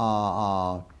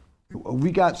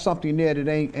 we got something there that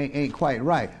ain't quite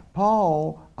right.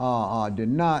 Paul did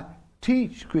not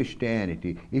teach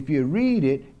Christianity. If you read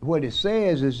it, what it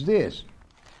says is this: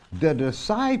 the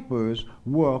disciples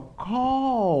were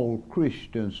called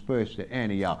Christians first at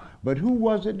Antioch. But who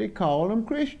was it that called them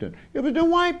Christian? It was the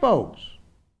white folks.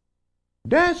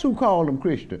 That's who called them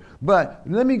Christian. But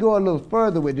let me go a little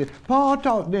further with this. Paul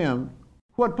taught them,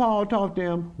 what Paul taught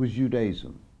them was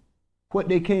Judaism. What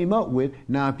they came up with.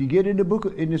 Now, if you get in the book,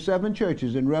 in the 7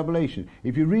 churches in Revelation,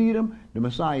 if you read them, the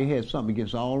Messiah had something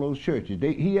against all those churches.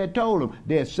 He had told them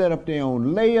they had set up their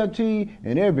own laity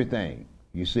and everything.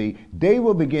 You see, they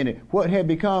were beginning, what had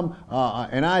become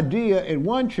an idea in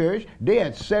one church, they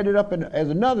had set it up as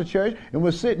another church and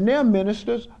was sitting their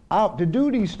ministers out to do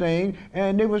these things,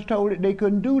 and they was told that they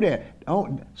couldn't do that.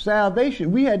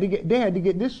 Salvation, they had to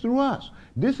get this through us.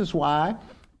 This is why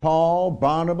Paul,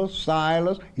 Barnabas,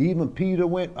 Silas, even Peter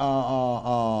went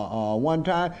one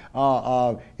time.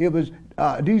 It was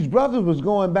these brothers was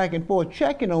going back and forth,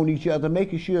 checking on each other,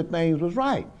 making sure things was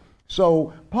right.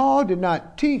 So Paul did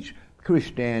not teach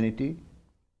Christianity,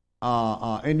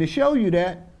 and to show you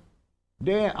that,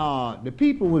 the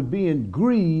people was being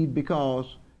grieved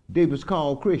because they was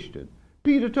called Christian.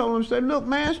 Peter told him, said, look,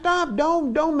 man, stop.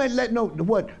 Don't let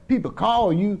what people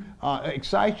call you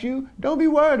excite you. Don't be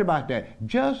worried about that.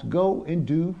 Just go and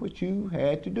do what you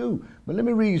had to do. But let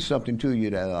me read something to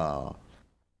you that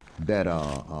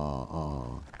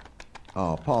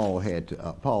Paul had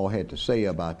to say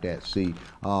about that. See,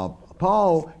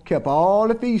 Paul kept all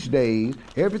the feast days.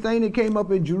 Everything that came up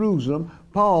in Jerusalem,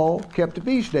 Paul kept the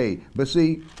feast day. But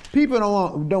see, people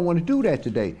don't want to do that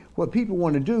today. What people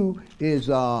want to do is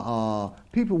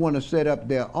people want to set up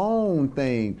their own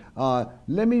thing.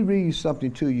 Let me read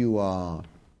something to you.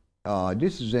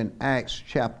 This is in Acts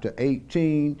chapter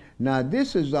 18. Now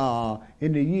this is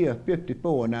in the year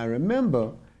 54. Now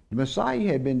remember, the Messiah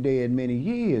had been dead many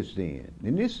years then,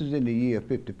 and this is in the year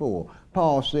 54.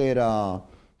 Paul said,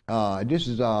 this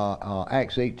is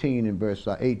Acts 18 and verse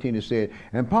 18. It said,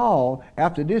 and Paul,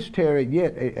 after this, tarried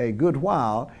yet a good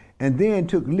while, and then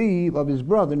took leave of his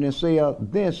brethren and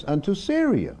sailed thence unto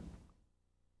Syria.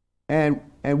 And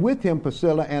with him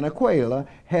Priscilla and Aquila,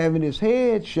 having his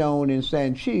head shone in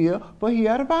Sanchia, for he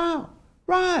had a vow.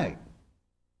 Right.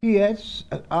 He had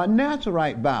a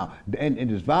Nazarite vow. And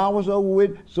his vow was over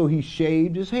with, so he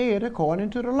shaved his head according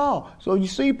to the law. So you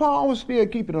see, Paul was still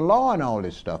keeping the law and all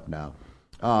this stuff now.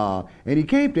 And he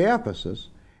came to Ephesus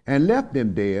and left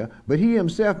them there, but he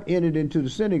himself entered into the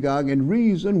synagogue and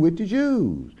reasoned with the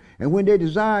Jews. And when they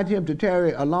desired him to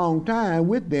tarry a long time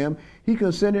with them, he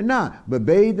consented not, but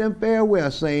bade them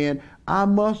farewell, saying, I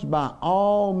must by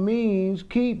all means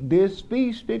keep this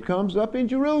feast that comes up in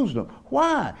Jerusalem.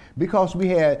 Why? Because we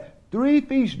had 3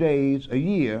 feast days a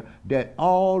year that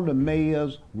all the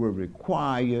mayors were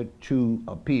required to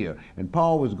appear. And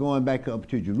Paul was going back up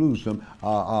to Jerusalem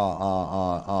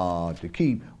to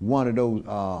keep one of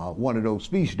those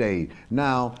feast days.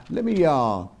 Now, let me, if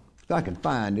I can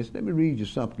find this, let me read you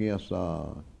something else.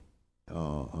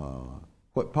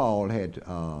 What Paul had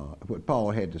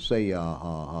to say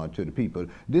to the people.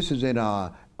 This is in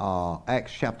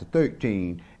Acts chapter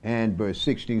 13 and verse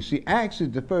 16. See, Acts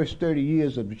is the first 30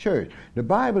 years of the church. The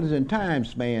Bible is in time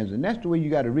spans, and that's the way you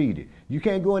got to read it. You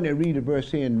can't go in there and read a verse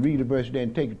here and read a verse there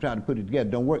and try to put it together.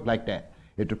 Don't work like that.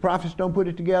 If the prophets don't put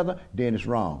it together, then it's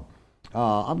wrong.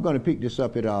 I'm going to pick this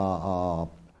up at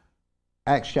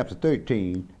Acts chapter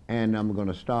 13, and I'm going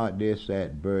to start this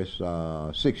at verse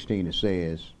 16. It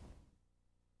says,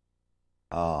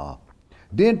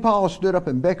 then Paul stood up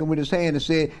and beckoned with his hand and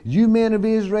said, you men of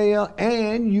Israel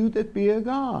and you that fear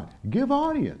God, give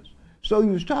audience. So he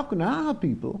was talking to our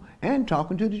people and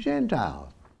talking to the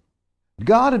Gentiles.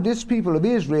 God of this people of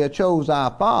Israel chose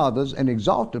our fathers and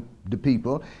exalted the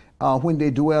people when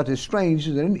they dwelt as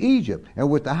strangers in Egypt, and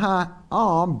with a high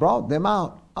arm brought them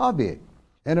out of it.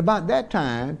 And about that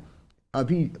time,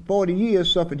 40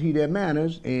 years suffered he their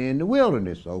manners in the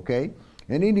wilderness, okay?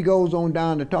 And then he goes on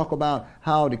down to talk about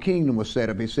how the kingdom was set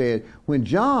up. He said, when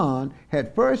John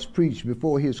had first preached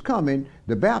before his coming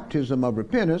the baptism of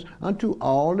repentance unto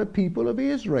all the people of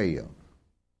Israel.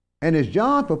 And as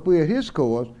John fulfilled his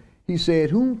course, he said,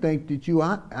 whom think that you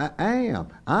I am?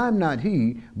 I am not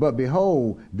he, but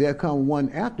behold, there come one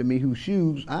after me whose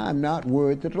shoes I am not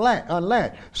worthy to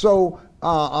unlatch. So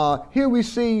here we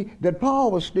see that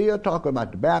Paul was still talking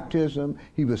about the baptism.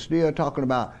 He was still talking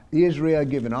about Israel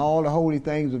giving all the holy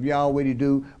things of Yahweh to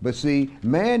do. But see,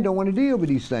 man don't want to deal with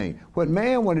these things. What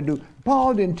man want to do,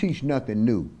 Paul didn't teach nothing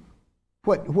new.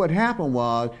 What happened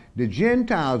was the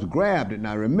Gentiles grabbed it.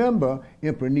 Now remember,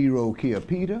 Emperor Nero killed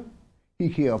Peter. He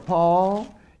killed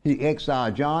Paul. He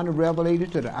exiled John the Revelator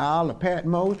to the Isle of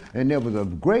Patmos, and there was a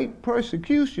great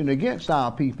persecution against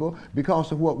our people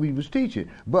because of what we was teaching.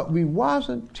 But we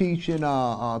wasn't teaching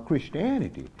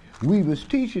Christianity. We was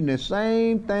teaching the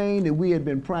same thing that we had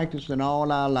been practicing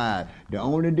all our lives. The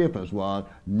only difference was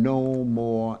no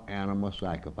more animal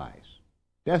sacrifice.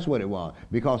 That's what it was,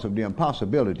 because of the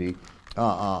impossibility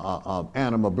of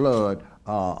animal blood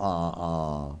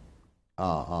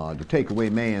to take away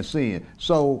man's sin.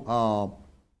 So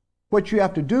what you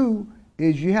have to do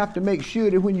is you have to make sure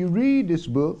that when you read this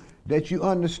book that you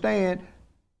understand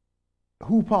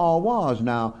who Paul was.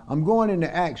 Now, I'm going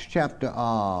into Acts chapter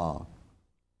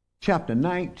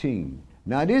 19.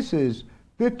 Now, this is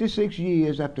 56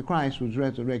 years after Christ was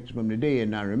resurrected from the dead.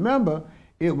 Now, remember,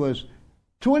 it was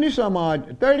 30 some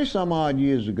odd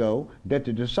years ago that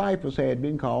the disciples had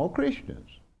been called Christians.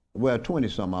 Well, 20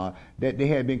 some odd, that they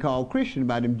had been called Christian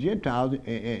by them Gentiles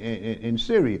in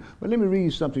Syria. But let me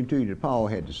read something to you that Paul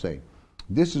had to say.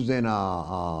 This is in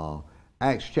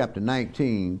Acts chapter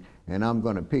 19, and I'm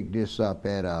going to pick this up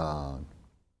at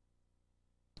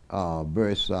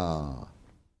verse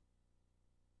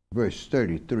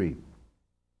 33.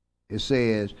 It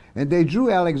says, and they drew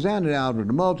Alexander out of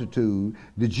the multitude,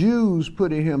 the Jews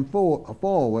putting him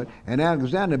forward, and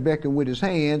Alexander beckoned with his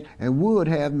hands and would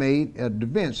have made a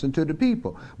defense unto the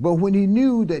people. But when he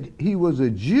knew that he was a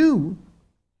Jew,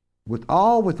 with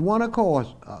one accord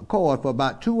for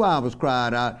about 2 hours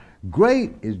cried out,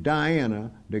 great is Diana,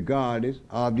 the goddess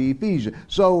of the Ephesians.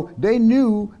 So they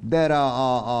knew that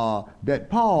that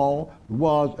Paul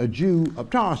was a Jew of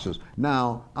Tarsus.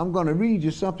 Now, I'm going to read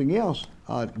you something else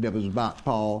that was about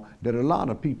Paul that a lot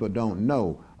of people don't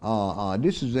know.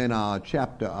 This is in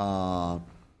chapter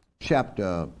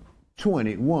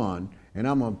 21, and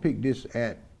I'm going to pick this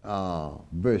at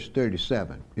verse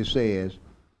 37. It says,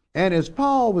 and as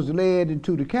Paul was led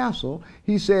into the castle,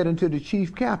 he said unto the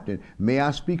chief captain, may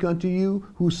I speak unto you?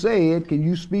 Who said, can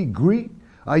you speak Greek?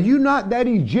 Are you not that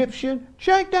Egyptian?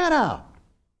 Check that out.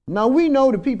 Now, we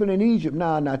know the people in Egypt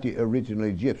now are not the original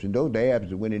Egyptians. Those the Arabs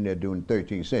that went in there during the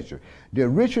 13th century. The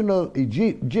original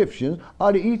Egyptians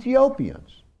are the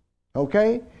Ethiopians.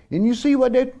 Okay? And you see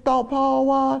what they thought Paul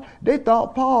was? They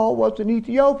thought Paul was an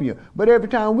Ethiopian. But every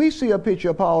time we see a picture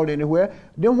of Paul anywhere,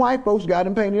 them white folks got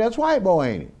him painted as white boy,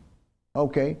 ain't it?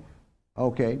 Okay.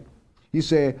 Okay. He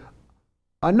said,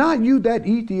 are not you that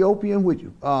Ethiopian which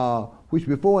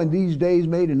before in these days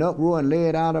made an uproar and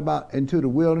led out about into the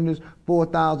wilderness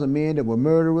 4,000 men that were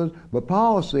murderers? But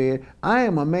Paul said, I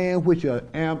am a man which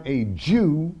am a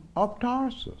Jew of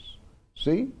Tarsus.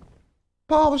 See?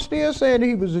 Paul was still saying that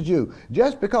he was a Jew.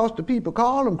 Just because the people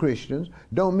call them Christians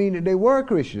don't mean that they were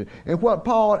Christians. And what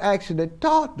Paul actually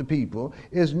taught the people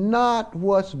is not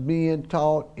what's being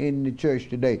taught in the church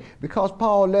today. Because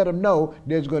Paul let them know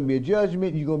there's going to be a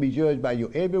judgment. You're going to be judged by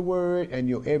your every word and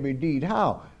your every deed.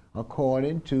 How?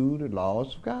 According to the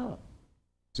laws of God.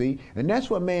 See? And that's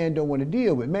what man don't want to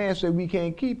deal with. Man said we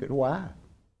can't keep it. Why?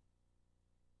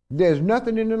 There's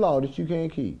nothing in the law that you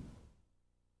can't keep.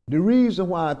 The reason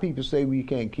why people say we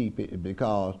can't keep it is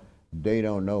because they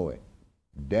don't know it.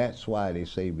 That's why they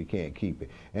say we can't keep it.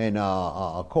 And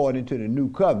according to the new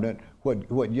covenant,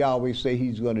 what Yahweh say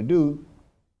he's going to do,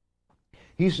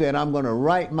 he said, I'm going to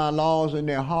write my laws in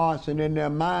their hearts, and in their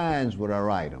minds will I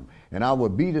write them. And I will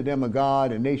be to them a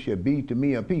God, and they shall be to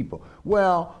me a people.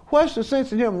 Well, what's the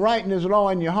sense of him writing his law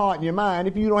in your heart and your mind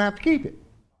if you don't have to keep it?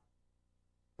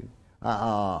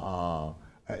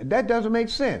 That doesn't make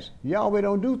sense. Yahweh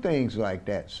don't do things like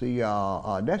that. See,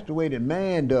 that's the way that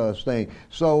man does things.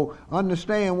 So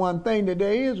understand one thing, that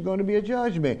there is going to be a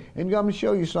judgment. And I'm going to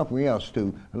show you something else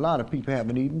too. A lot of people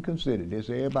haven't even considered this.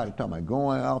 Everybody talking about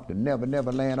going off to never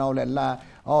land, all that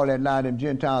lie them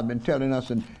Gentiles been telling us,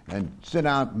 and sent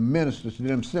out ministers to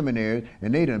them seminaries,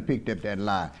 and they done picked up that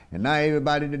lie. And now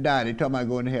everybody that died, they talking about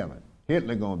going to heaven.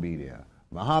 Hitler going to be there.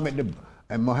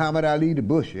 And Muhammad Ali the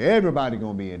Bush, everybody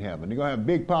going to be in heaven. They're going to have a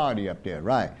big party up there,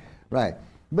 right. But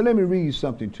let me read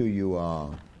something to you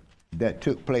that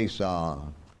took place after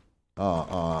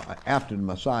the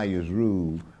Messiah's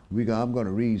rule. I'm going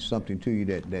to read something to you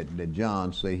that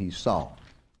John say he saw.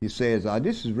 He says,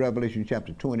 this is Revelation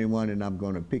chapter 21, and I'm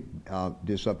going to pick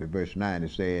this up at verse 9.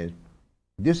 It says,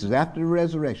 this is after the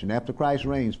resurrection, after Christ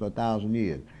reigns for 1,000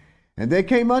 years. And there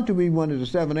came unto me one of the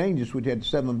seven angels which had the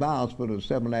seven vials full of the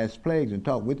seven last plagues, and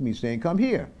talked with me, saying, come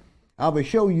here, I will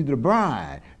show you the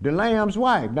bride, the Lamb's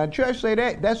wife. Now church say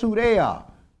that's who they are.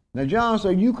 Now John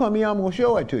said, you come here, I'm going to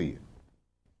show it to you.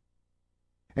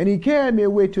 And he carried me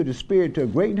away to the Spirit to a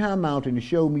great and high mountain, and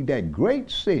showed me that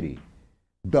great city,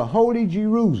 the holy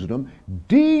Jerusalem,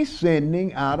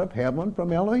 descending out of heaven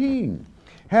from Elohim,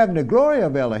 having the glory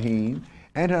of Elohim.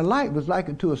 And her light was like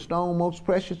unto a stone most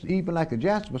precious, even like a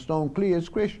jasper stone, clear as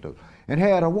crystal, and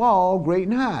had a wall great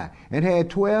and high, and had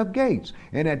 12 gates,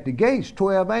 and at the gates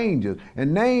 12 angels,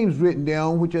 and names written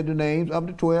down, which are the names of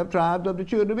the 12 tribes of the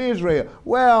children of Israel.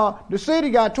 Well, the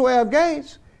city got 12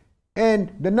 gates, and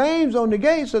the names on the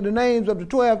gates are the names of the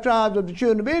 12 tribes of the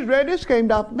children of Israel. This came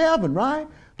down from heaven, right?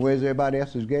 Where's everybody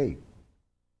else's gate?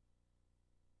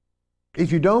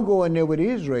 If you don't go in there with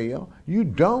Israel, you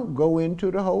don't go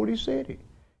into the holy city.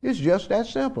 It's just that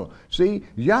simple. See,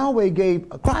 Yahweh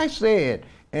Christ said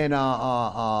in St.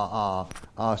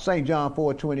 John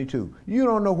 4:22, you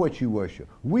don't know what you worship.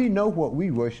 We know what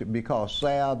we worship because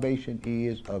salvation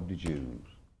is of the Jews.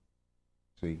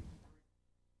 See?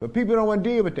 But people don't want to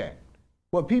deal with that.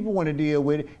 What people want to deal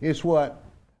with is what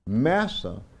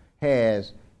Massa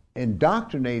has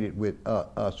indoctrinated with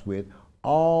us with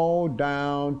all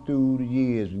down through the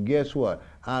years. And guess what?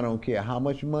 I don't care how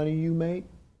much money you make.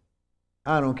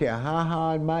 I don't care how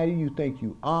high and mighty you think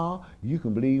you are. You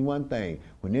can believe one thing.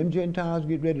 When them Gentiles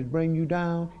get ready to bring you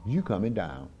down, you coming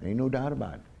down. Ain't no doubt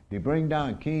about it. They bring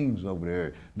down kings over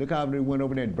there. Look how they went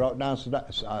over there and brought down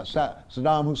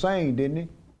Saddam Hussein, didn't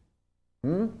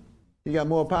he? He got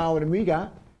more power than we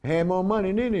got. Had more money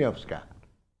than any of us got.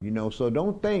 You know, so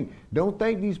don't think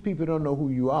these people don't know who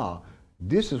you are.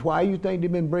 This is why you think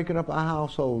they've been breaking up our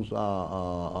households,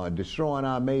 destroying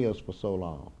our males for so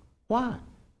long. Why?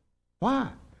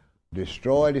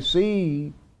 Destroy the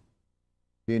seed,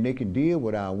 then they can deal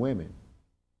with our women.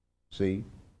 See?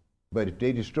 But if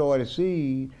they destroy the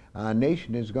seed, our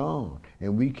nation is gone.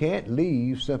 And we can't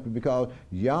leave simply because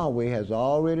Yahweh has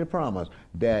already promised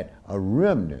that a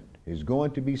remnant is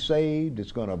going to be saved.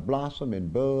 It's going to blossom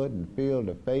and bud and fill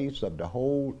the face of the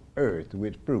whole earth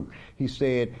with fruit. He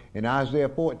said in Isaiah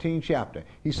 14 chapter,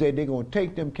 he said they're going to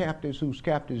take them captives whose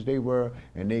captives they were,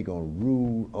 and they're going to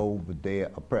rule over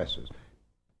their oppressors.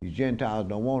 These Gentiles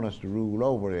don't want us to rule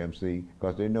over them, see,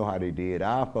 because they know how they did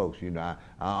our folks. You know,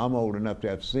 I'm old enough to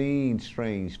have seen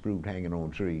strange fruit hanging on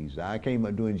trees. I came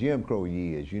up during Jim Crow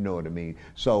years, you know what I mean?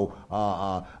 So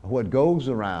what goes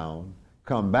around,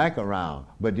 come back around,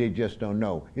 but they just don't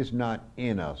know. It's not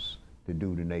in us to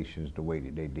do the nations the way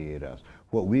that they did us.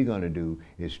 What we're going to do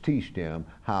is teach them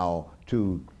how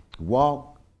to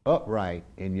walk upright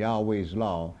in Yahweh's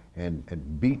law and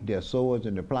beat their swords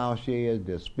and their plowshares,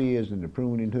 their spears and the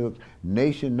pruning hooks.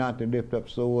 Nation not to lift up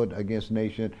sword against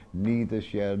nation, neither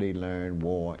shall they learn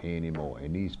war anymore.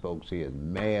 And these folks here is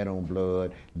mad on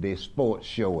blood. They sports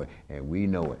show it, and we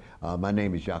know it. My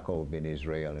name is Yaakov Ben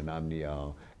Israel, and I'm the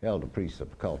elder priest of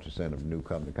the Culture Center of the New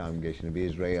Covenant Congregation of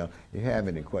Israel. If you have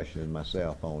any questions, my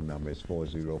cell phone number is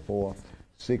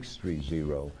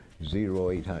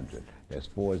 404-630-0800. That's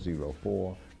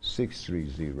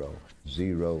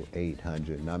 404-630-0800.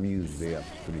 And I'm usually up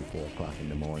 3, 4 o'clock in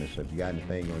the morning. So if you got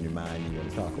anything on your mind you want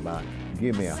to talk about,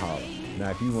 give me a holler.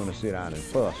 Now, if you want to sit down and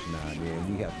fuss now and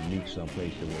then, we have to meet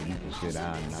someplace where you can sit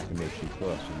down and I can make you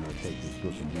fuss and then take this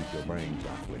book and beat your brains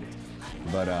out with it.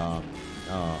 But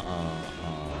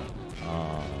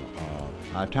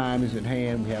our time is at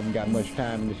hand. We haven't got much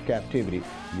time in this captivity.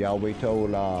 Yahweh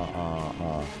told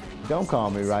don't call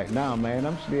me right now, man.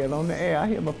 I'm still on the air. I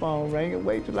hear my phone ringing.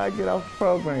 Wait till I get off the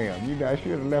program. You guys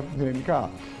should have left it in the car.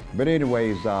 But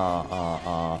anyways,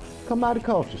 come by the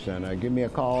Culture Center. Give me a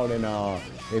call, and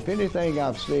if anything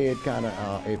I've said kind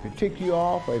of, if it ticked you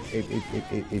off, or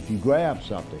if you grab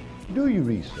something, do your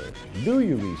research. Do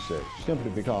your research.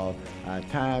 Simply because our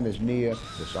time is near.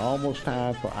 It's almost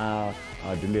time for our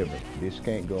deliverance. This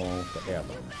can't go on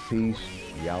forever. Peace.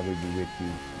 Yahweh be with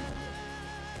you.